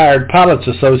Retired Pilots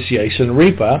Association,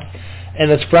 REPA, and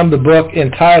it's from the book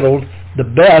entitled The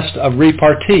Best of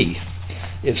Repartee.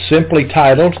 It's simply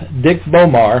titled Dick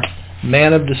Bomar,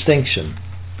 Man of Distinction.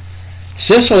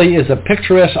 Sicily is a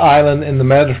picturesque island in the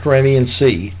Mediterranean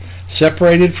Sea,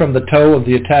 separated from the toe of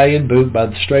the Italian boot by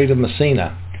the Strait of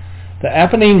Messina. The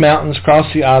Apennine Mountains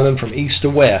cross the island from east to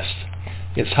west.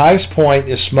 Its highest point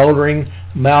is smoldering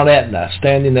Mount Etna,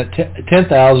 standing at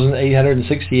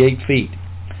 10,868 feet.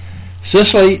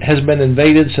 Sicily has been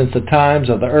invaded since the times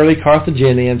of the early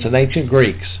Carthaginians and ancient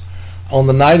Greeks. On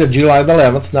the night of July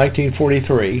 11,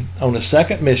 1943, on his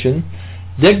second mission,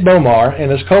 Dick Bomar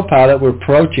and his co-pilot were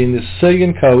approaching the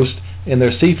Sicilian coast in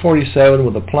their C-47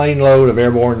 with a plane load of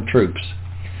airborne troops.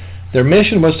 Their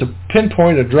mission was to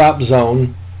pinpoint a drop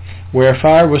zone where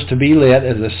fire was to be lit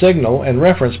as a signal and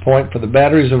reference point for the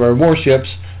batteries of our warships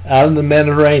out in the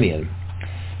Mediterranean.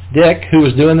 Dick, who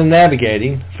was doing the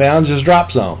navigating, found his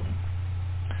drop zone.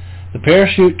 The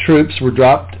parachute troops were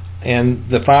dropped and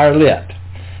the fire lit.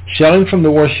 Shelling from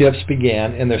the warships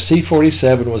began, and their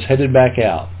C-47 was headed back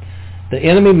out. The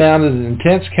enemy mounted an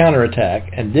intense counterattack,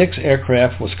 and Dick's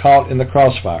aircraft was caught in the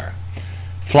crossfire.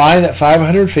 Flying at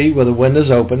 500 feet with the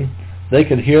windows open, they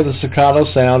could hear the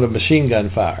staccato sound of machine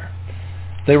gun fire.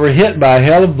 They were hit by a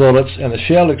hail of bullets, and a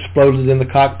shell exploded in the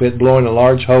cockpit, blowing a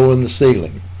large hole in the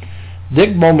ceiling.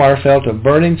 Dick Bomar felt a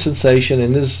burning sensation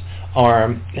in his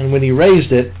arm, and when he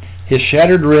raised it, his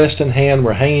shattered wrist and hand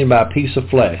were hanging by a piece of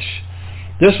flesh.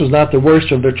 This was not the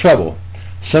worst of their trouble.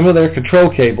 Some of their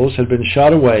control cables had been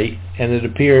shot away, and it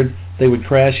appeared they would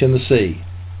crash in the sea.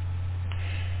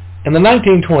 In the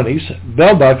 1920s,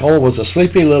 Bell Buckle was a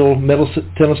sleepy little Middle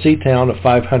Tennessee town of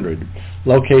 500,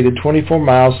 located 24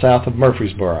 miles south of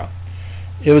Murfreesboro.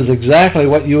 It was exactly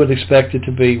what you would expect it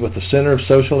to be, with the center of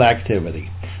social activity,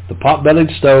 the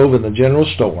pot-bellied stove and the general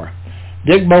store.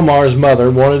 Dick Bomar's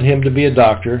mother wanted him to be a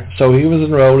doctor, so he was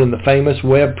enrolled in the famous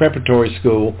Webb Preparatory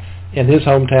School in his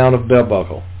hometown of Bell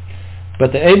Buckle.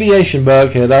 But the aviation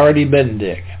bug had already bitten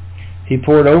Dick. He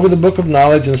pored over the Book of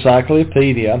Knowledge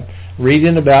Encyclopedia,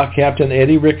 reading about Captain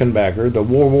Eddie Rickenbacker, the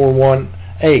World War I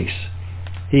ace.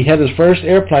 He had his first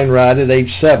airplane ride at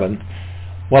age 7.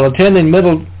 While attending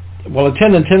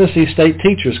Tennessee State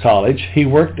Teachers College, he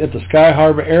worked at the Sky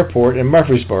Harbor Airport in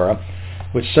Murfreesboro,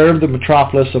 which served the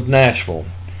metropolis of Nashville.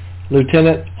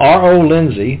 Lieutenant R.O.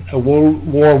 Lindsay, a World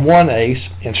War I ace,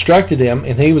 instructed him,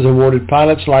 and he was awarded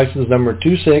pilot's license number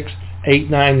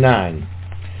 26899.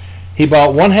 He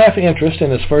bought one-half interest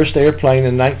in his first airplane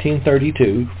in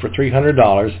 1932 for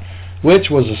 $300, which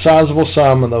was a sizable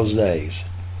sum in those days.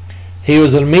 He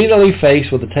was immediately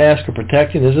faced with the task of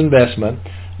protecting his investment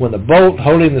when the bolt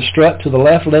holding the strut to the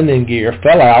left landing gear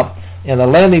fell out and the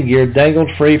landing gear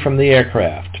dangled free from the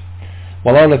aircraft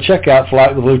while on a checkout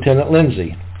flight with Lieutenant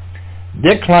Lindsay.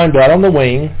 Dick climbed out on the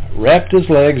wing, wrapped his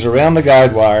legs around the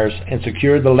guide wires, and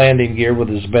secured the landing gear with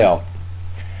his belt.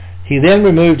 He then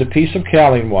removed a piece of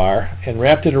cowling wire and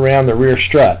wrapped it around the rear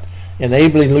strut,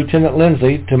 enabling Lieutenant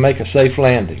Lindsay to make a safe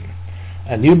landing.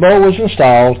 A new bolt was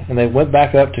installed, and they went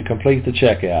back up to complete the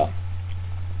checkout.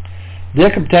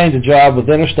 Dick obtained a job with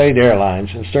Interstate Airlines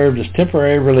and served as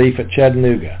temporary relief at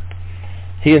Chattanooga.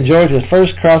 He enjoyed his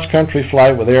first cross-country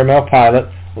flight with airmail pilot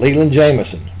Leland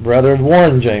Jameson, brother of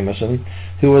Warren Jameson,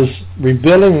 who was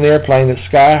rebuilding the airplane at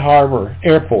Sky Harbor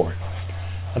Airport.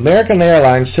 American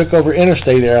Airlines took over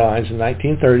Interstate Airlines in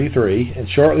 1933, and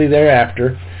shortly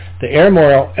thereafter, the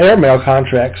airmail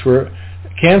contracts were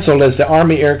canceled as the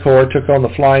Army Air Corps took on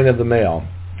the flying of the mail.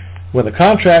 When the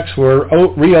contracts were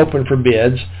reopened for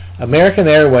bids, American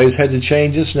Airways had to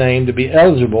change its name to be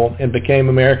eligible and became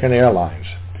American Airlines.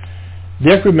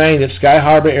 Dick remained at Sky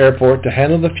Harbor Airport to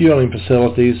handle the fueling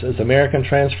facilities as American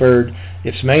transferred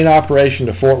its main operation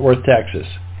to Fort Worth, Texas.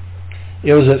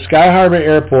 It was at Sky Harbor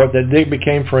Airport that Dick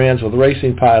became friends with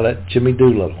racing pilot Jimmy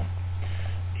Doolittle.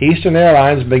 Eastern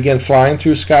Airlines began flying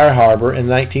through Sky Harbor in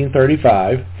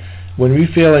 1935. When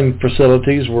refueling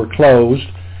facilities were closed,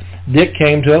 Dick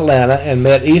came to Atlanta and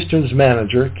met Eastern's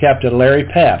manager, Captain Larry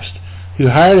Pabst, who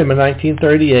hired him in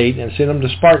 1938 and sent him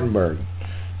to Spartanburg.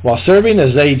 While serving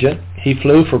as agent, he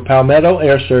flew for Palmetto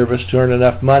Air Service to earn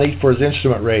enough money for his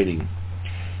instrument rating.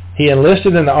 He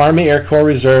enlisted in the Army Air Corps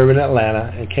Reserve in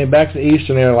Atlanta and came back to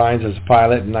Eastern Airlines as a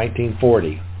pilot in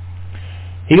 1940.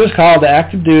 He was called to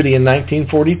active duty in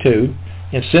 1942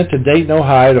 and sent to Dayton,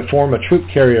 Ohio to form a troop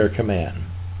carrier command.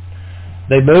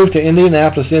 They moved to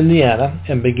Indianapolis, Indiana,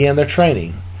 and began their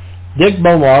training. Dick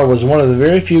Bomar was one of the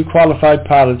very few qualified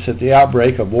pilots at the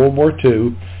outbreak of World War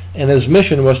II, and his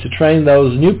mission was to train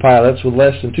those new pilots with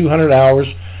less than 200 hours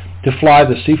to fly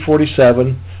the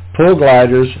C-47, pull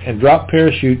gliders, and drop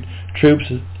parachute troops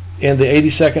in the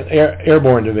 82nd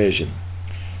Airborne Division.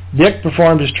 Dick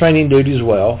performed his training duties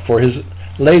well, for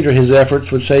later his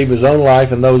efforts would save his own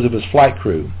life and those of his flight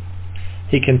crew.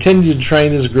 He continued to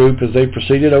train his group as they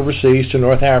proceeded overseas to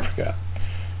North Africa.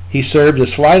 He served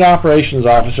as Flight Operations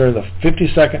Officer in the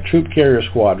 52nd Troop Carrier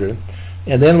Squadron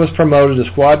and then was promoted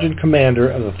to Squadron Commander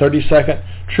of the 32nd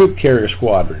Troop Carrier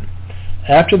Squadron.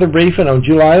 After the briefing on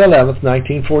July 11,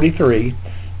 1943,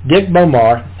 Dick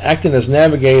Bomar, acting as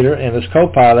navigator and as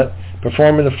co-pilot,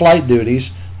 performing the flight duties,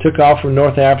 took off from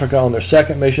North Africa on their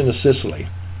second mission to Sicily.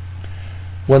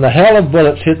 When the hail of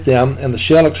bullets hit them and the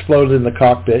shell exploded in the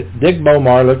cockpit, Dick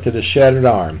Bomar looked at his shattered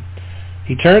arm.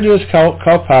 He turned to his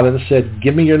co-pilot and said,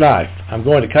 "Give me your knife. I'm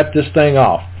going to cut this thing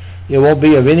off. It won't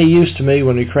be of any use to me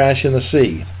when we crash in the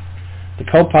sea." The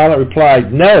co-pilot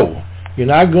replied, "No, you're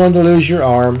not going to lose your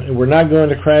arm, and we're not going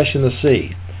to crash in the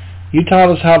sea. You taught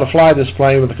us how to fly this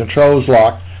plane with the controls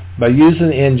locked by using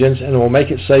the engines, and we'll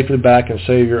make it safely back and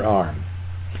save your arm."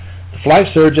 The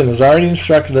flight surgeon has already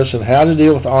instructed us on how to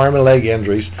deal with arm and leg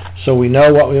injuries, so we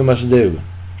know what we must do.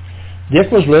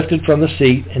 Dick was lifted from the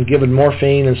seat and given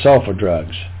morphine and sulfur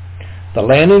drugs. The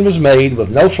landing was made with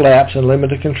no flaps and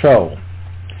limited control.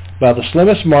 By the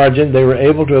slimmest margin, they were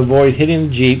able to avoid hitting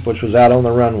the Jeep, which was out on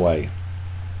the runway.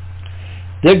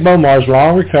 Dick Bomar's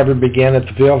long recovery began at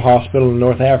the field hospital in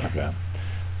North Africa.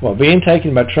 While being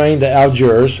taken by train to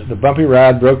Algiers, the bumpy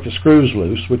ride broke the screws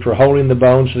loose, which were holding the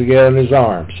bones together in his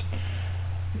arms.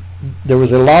 There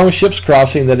was a long ship's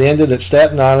crossing that ended at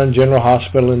Staten Island General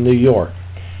Hospital in New York.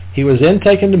 He was then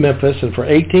taken to Memphis, and for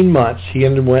 18 months he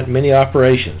underwent many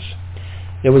operations.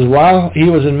 It was while he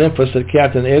was in Memphis that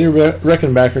Captain Eddie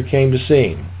Rickenbacker came to see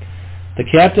him. The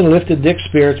captain lifted Dick's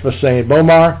spirits by saying,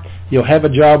 "Bomar, you'll have a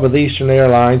job with Eastern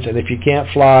Airlines, and if you can't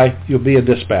fly, you'll be a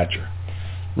dispatcher."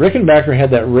 Rickenbacker had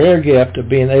that rare gift of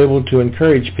being able to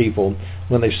encourage people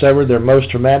when they suffered their most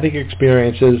traumatic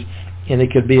experiences, and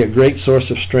it could be a great source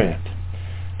of strength.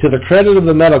 To the credit of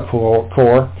the Medical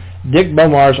Corps, Dick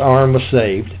Bomar's arm was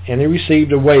saved, and he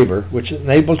received a waiver which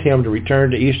enabled him to return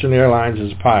to Eastern Airlines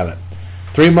as a pilot.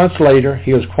 3 months later,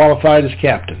 he was qualified as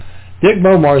captain. Dick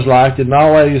Bomar's life did not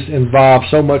always involve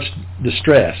so much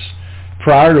distress.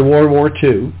 Prior to World War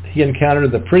II, he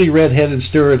encountered the pretty red-headed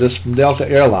stewardess from Delta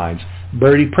Airlines,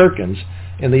 Bertie Perkins,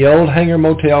 in the old Hangar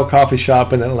Motel coffee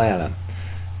shop in Atlanta.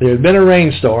 There had been a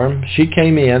rainstorm. She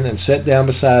came in and sat down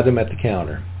beside him at the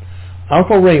counter.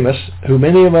 Uncle Remus, who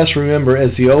many of us remember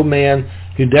as the old man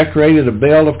who decorated a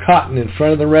bale of cotton in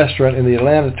front of the restaurant in the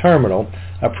Atlanta terminal,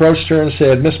 approached her and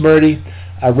said, "Miss Bertie,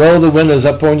 I rolled the windows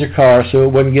up on your car so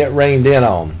it wouldn't get rained in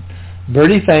on."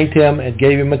 Bertie thanked him and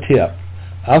gave him a tip.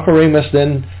 Uncle Remus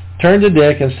then turned to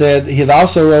Dick and said he had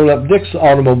also rolled up Dick's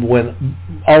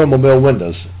automobile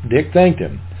windows. Dick thanked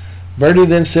him. Bertie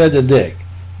then said to Dick,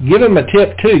 "Give him a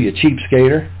tip too, you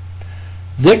cheapskater."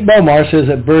 Dick Bomar says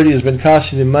that Bertie has been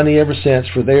costing him money ever since,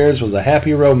 for theirs was a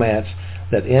happy romance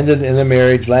that ended in a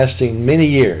marriage lasting many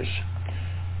years.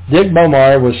 Dick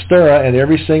Bomar was thorough in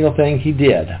every single thing he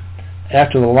did.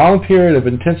 After the long period of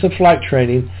intensive flight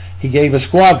training, he gave a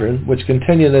squadron, which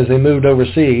continued as they moved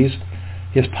overseas.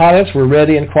 His pilots were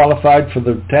ready and qualified for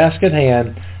the task at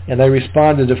hand, and they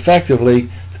responded effectively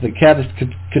to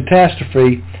the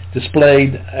catastrophe,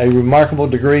 displayed a remarkable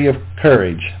degree of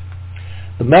courage.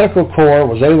 The Medical Corps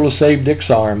was able to save Dick's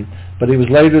arm, but he was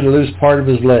later to lose part of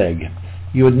his leg.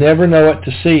 You would never know it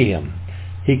to see him.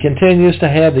 He continues to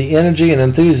have the energy and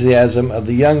enthusiasm of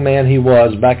the young man he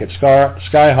was back at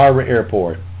Sky Harbor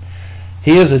Airport.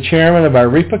 He is the chairman of our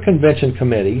REPA Convention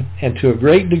Committee, and to a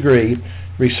great degree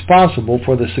responsible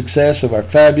for the success of our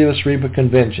fabulous REPA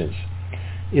conventions.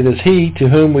 It is he to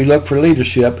whom we look for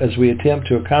leadership as we attempt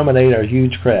to accommodate our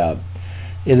huge crowd.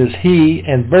 It is he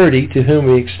and Bertie to whom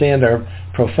we extend our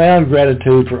profound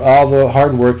gratitude for all the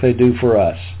hard work they do for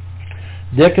us.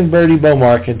 Dick and Bertie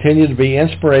Bomar continue to be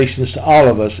inspirations to all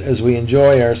of us as we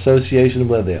enjoy our association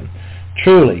with them.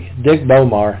 Truly, Dick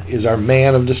Bomar is our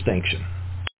man of distinction.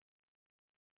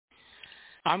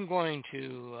 I'm going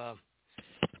to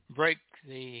break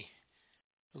the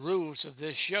rules of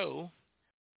this show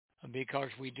because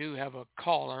we do have a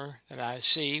caller that I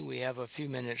see. We have a few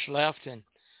minutes left, and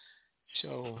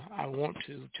so I want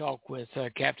to talk with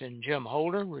Captain Jim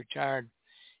Holder, retired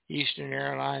Eastern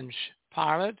Airlines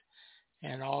pilot,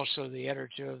 and also the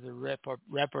editor of the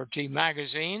Repartee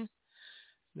magazine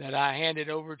that I handed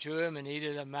over to him, and he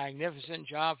did a magnificent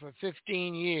job for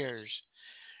 15 years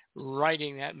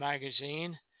writing that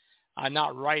magazine.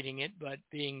 Not writing it, but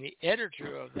being the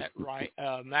editor of that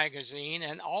magazine,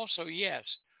 and also, yes,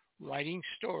 writing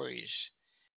stories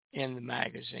in the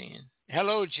magazine.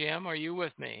 Hello, Jim. Are you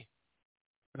with me?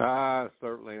 I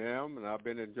certainly am, and I've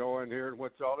been enjoying hearing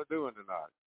what y'all are doing tonight.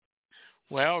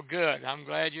 Well, good. I'm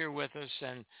glad you're with us,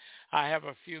 and I have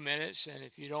a few minutes, and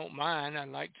if you don't mind, I'd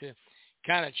like to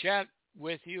kind of chat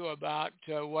with you about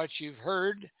what you've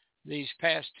heard these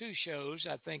past two shows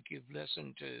I think you've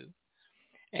listened to,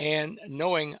 and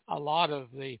knowing a lot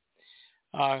of the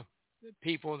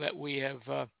people that we have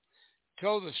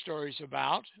told the stories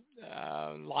about,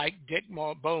 like Dick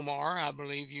Bomar. I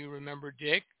believe you remember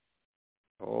Dick.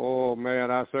 Oh, man,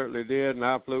 I certainly did, and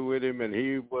I flew with him, and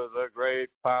he was a great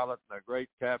pilot and a great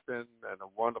captain and a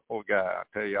wonderful guy. I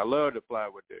tell you, I love to fly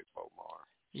with Dick Bomar.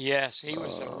 Yes, he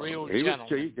was a real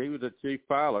gentleman. He was the chief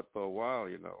pilot for a while,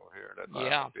 here in Atlanta.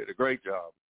 Yeah. Did a great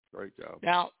job. Great job.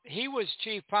 Now, he was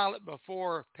chief pilot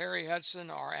before Perry Hudson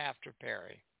or after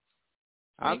Perry?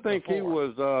 I think he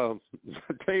was, to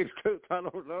tell you the truth, I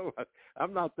don't know.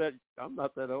 I'm not that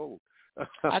old.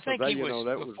 I think that, he was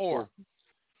before.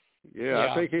 Yeah,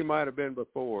 I think he might have been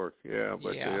before. Yeah,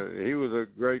 but he was a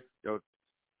great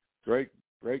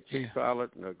chief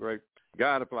pilot and a great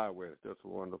guy to fly with. Just a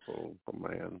wonderful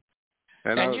man.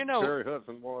 And Perry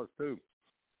Hudson was too.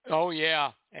 Oh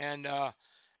yeah, and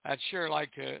I'd sure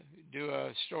like to do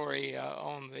a story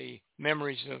on the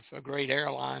memories of a great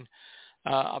airline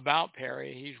about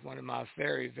Perry. He's one of my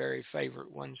very, very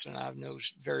favorite ones, and I've known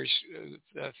very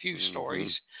few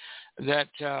stories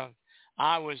that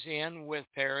I was in with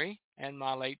Perry and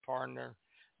my late partner,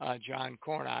 John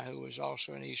Corneye, who was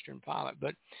also an Eastern pilot.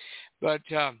 But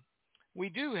we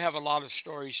do have a lot of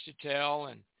stories to tell,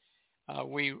 and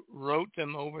we wrote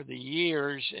them over the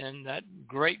years in that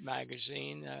great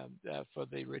magazine for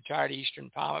the Retired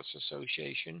Eastern Pilots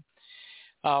Association,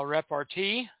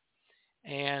 Repartee.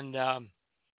 And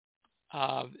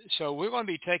so we're going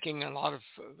to be taking a lot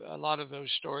of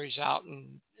those stories out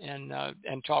and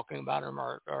talking about them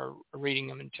or reading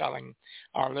them and telling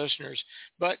our listeners.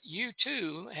 But you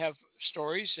too have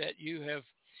stories that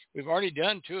we've already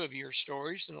done 2 of your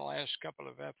stories in the last couple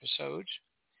of episodes.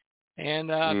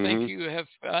 And I think you have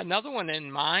another one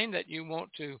in mind that you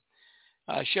want to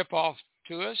ship off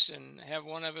to us and have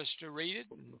one of us to read it.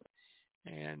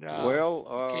 And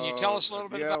can you tell us a little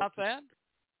bit about that?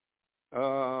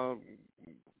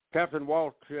 Captain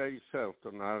Walt J.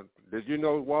 Shelton. Did you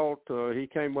know Walt? He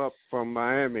came up from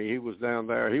Miami. He was down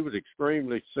there. He was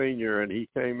extremely senior, and he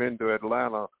came into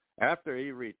Atlanta after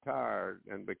he retired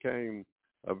and became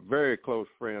a very close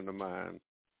friend of mine.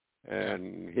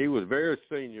 And he was very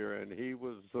senior, and he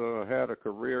was had a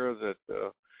career that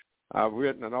I've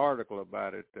written an article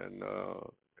about it, and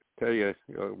tell you,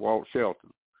 Walt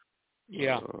Shelton.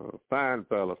 Yeah. Fine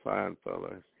fella.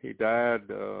 He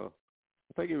died, I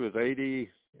think he was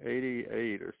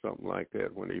 88 or something like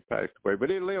that when he passed away. But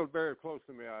he lived very close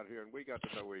to me out here, and we got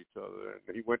to know each other.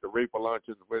 And he went to Reaper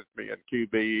lunches with me and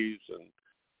QBs, and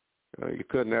you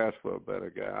couldn't ask for a better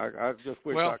guy. I just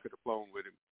wish I could have flown with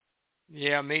him.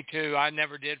 Yeah, me too. I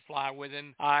never did fly with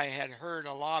him. I had heard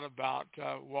a lot about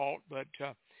Walt, but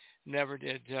never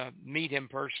did meet him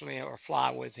personally or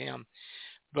fly with him.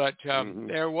 But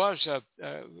there was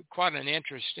quite an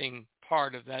interesting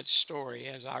part of that story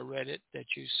as I read it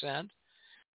that you sent,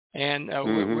 and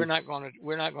we're not going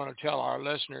to tell our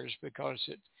listeners because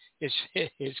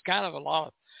it's kind of a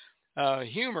lot of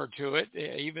humor to it,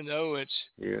 even though it's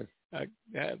I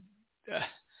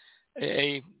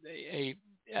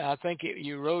think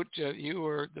you wrote you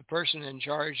were the person in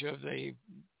charge of the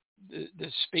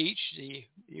speech, the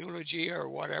eulogy or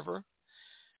whatever.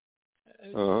 I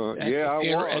was,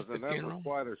 and that was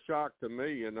quite a shock to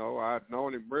me. I'd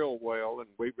known him real well, and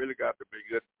we really got to be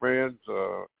good friends.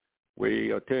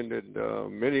 We attended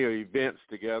many events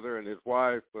together, and his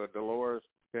wife, Dolores,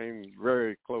 came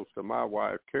very close to my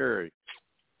wife, Carrie.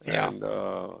 Yeah.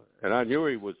 And I knew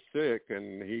he was sick,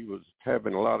 and he was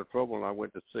having a lot of trouble, and I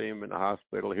went to see him in the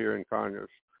hospital here in Conyers.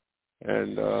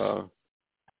 And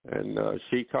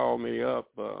she called me up,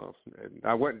 and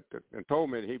I went and told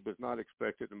me that he was not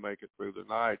expected to make it through the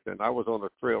night. And I was on a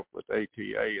trip with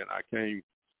ATA, and I came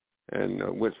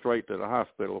and went straight to the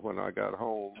hospital when I got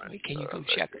home. And, can you go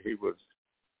check? He was,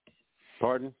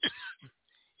 pardon?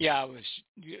 Yeah,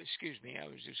 excuse me, I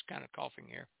was just kind of coughing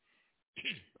here.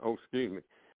 Oh, excuse me.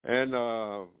 And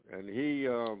he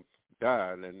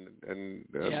died, and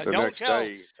the next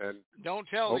day. And don't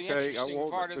tell the interesting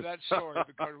part of that story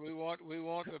because we want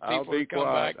the people to come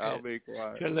back to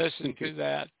listen to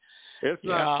that. It's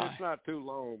not too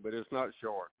long, but it's not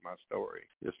short. My story,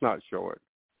 it's not short.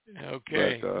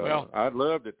 Okay. But, I'd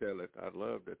love to tell it.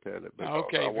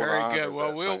 Okay, very good.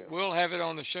 Well, we'll have it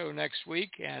on the show next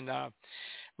week, and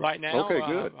right now,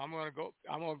 good. I'm going to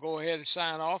go ahead and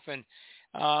sign off, and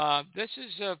this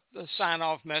is a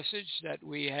sign-off message that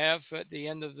we have at the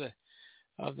end of the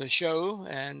of the show,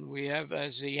 and we have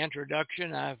as the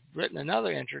introduction, I've written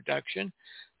another introduction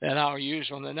that I'll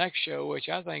use on the next show, which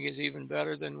I think is even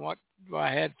better than what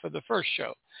I had for the first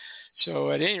show. So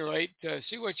at any rate,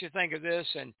 see what you think of this,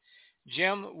 and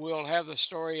Jim will have the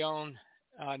story on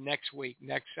next week,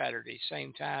 next Saturday,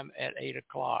 same time at 8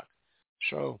 o'clock.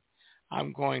 So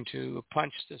I'm going to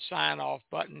punch the sign-off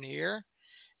button here,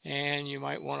 and you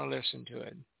might want to listen to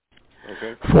it.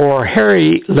 Okay. For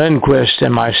Harry Lindquist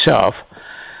and myself,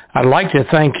 I'd like to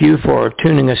thank you for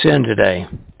tuning us in today.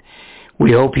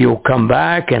 We hope you'll come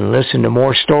back and listen to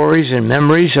more stories and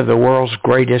memories of the world's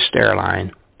greatest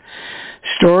airline.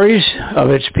 Stories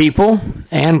of its people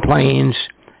and planes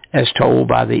as told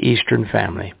by the Eastern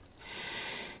family.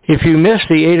 If you missed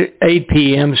the 8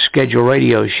 p.m. scheduled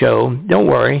radio show, don't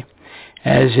worry,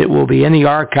 as it will be in the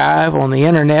archive on the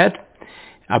internet.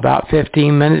 About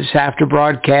 15 minutes after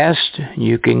broadcast,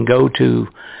 you can go to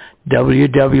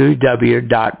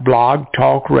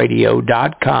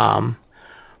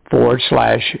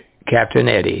www.blogtalkradio.com/Captain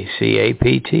Eddie,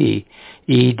 CaptedEddie,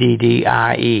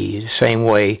 the same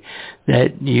way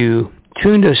that you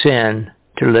tuned us in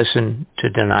to listen to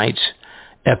tonight's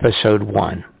episode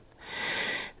 1.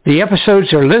 The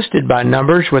episodes are listed by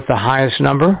numbers with the highest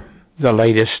number, the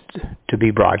latest to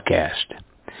be broadcast.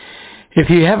 If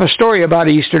you have a story about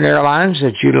Eastern Airlines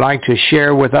that you'd like to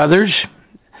share with others,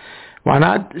 why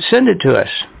not send it to us?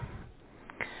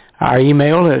 Our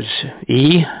email is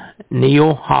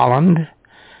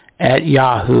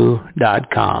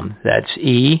eneilholland@yahoo.com. That's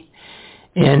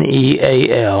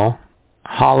ENEAL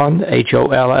Holland,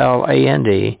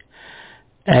 HOLLAND,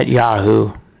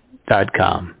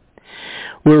 @yahoo.com.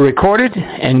 We'll record it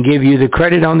and give you the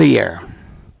credit on the air.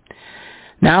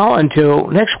 Now, until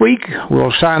next week,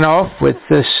 we'll sign off with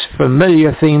this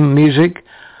familiar theme music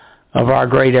of our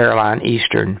great airline,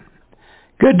 Eastern.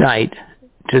 Good night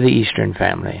to the Eastern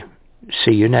family.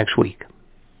 See you next week.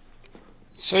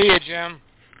 See you, Jim.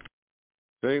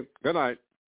 See you. Good night.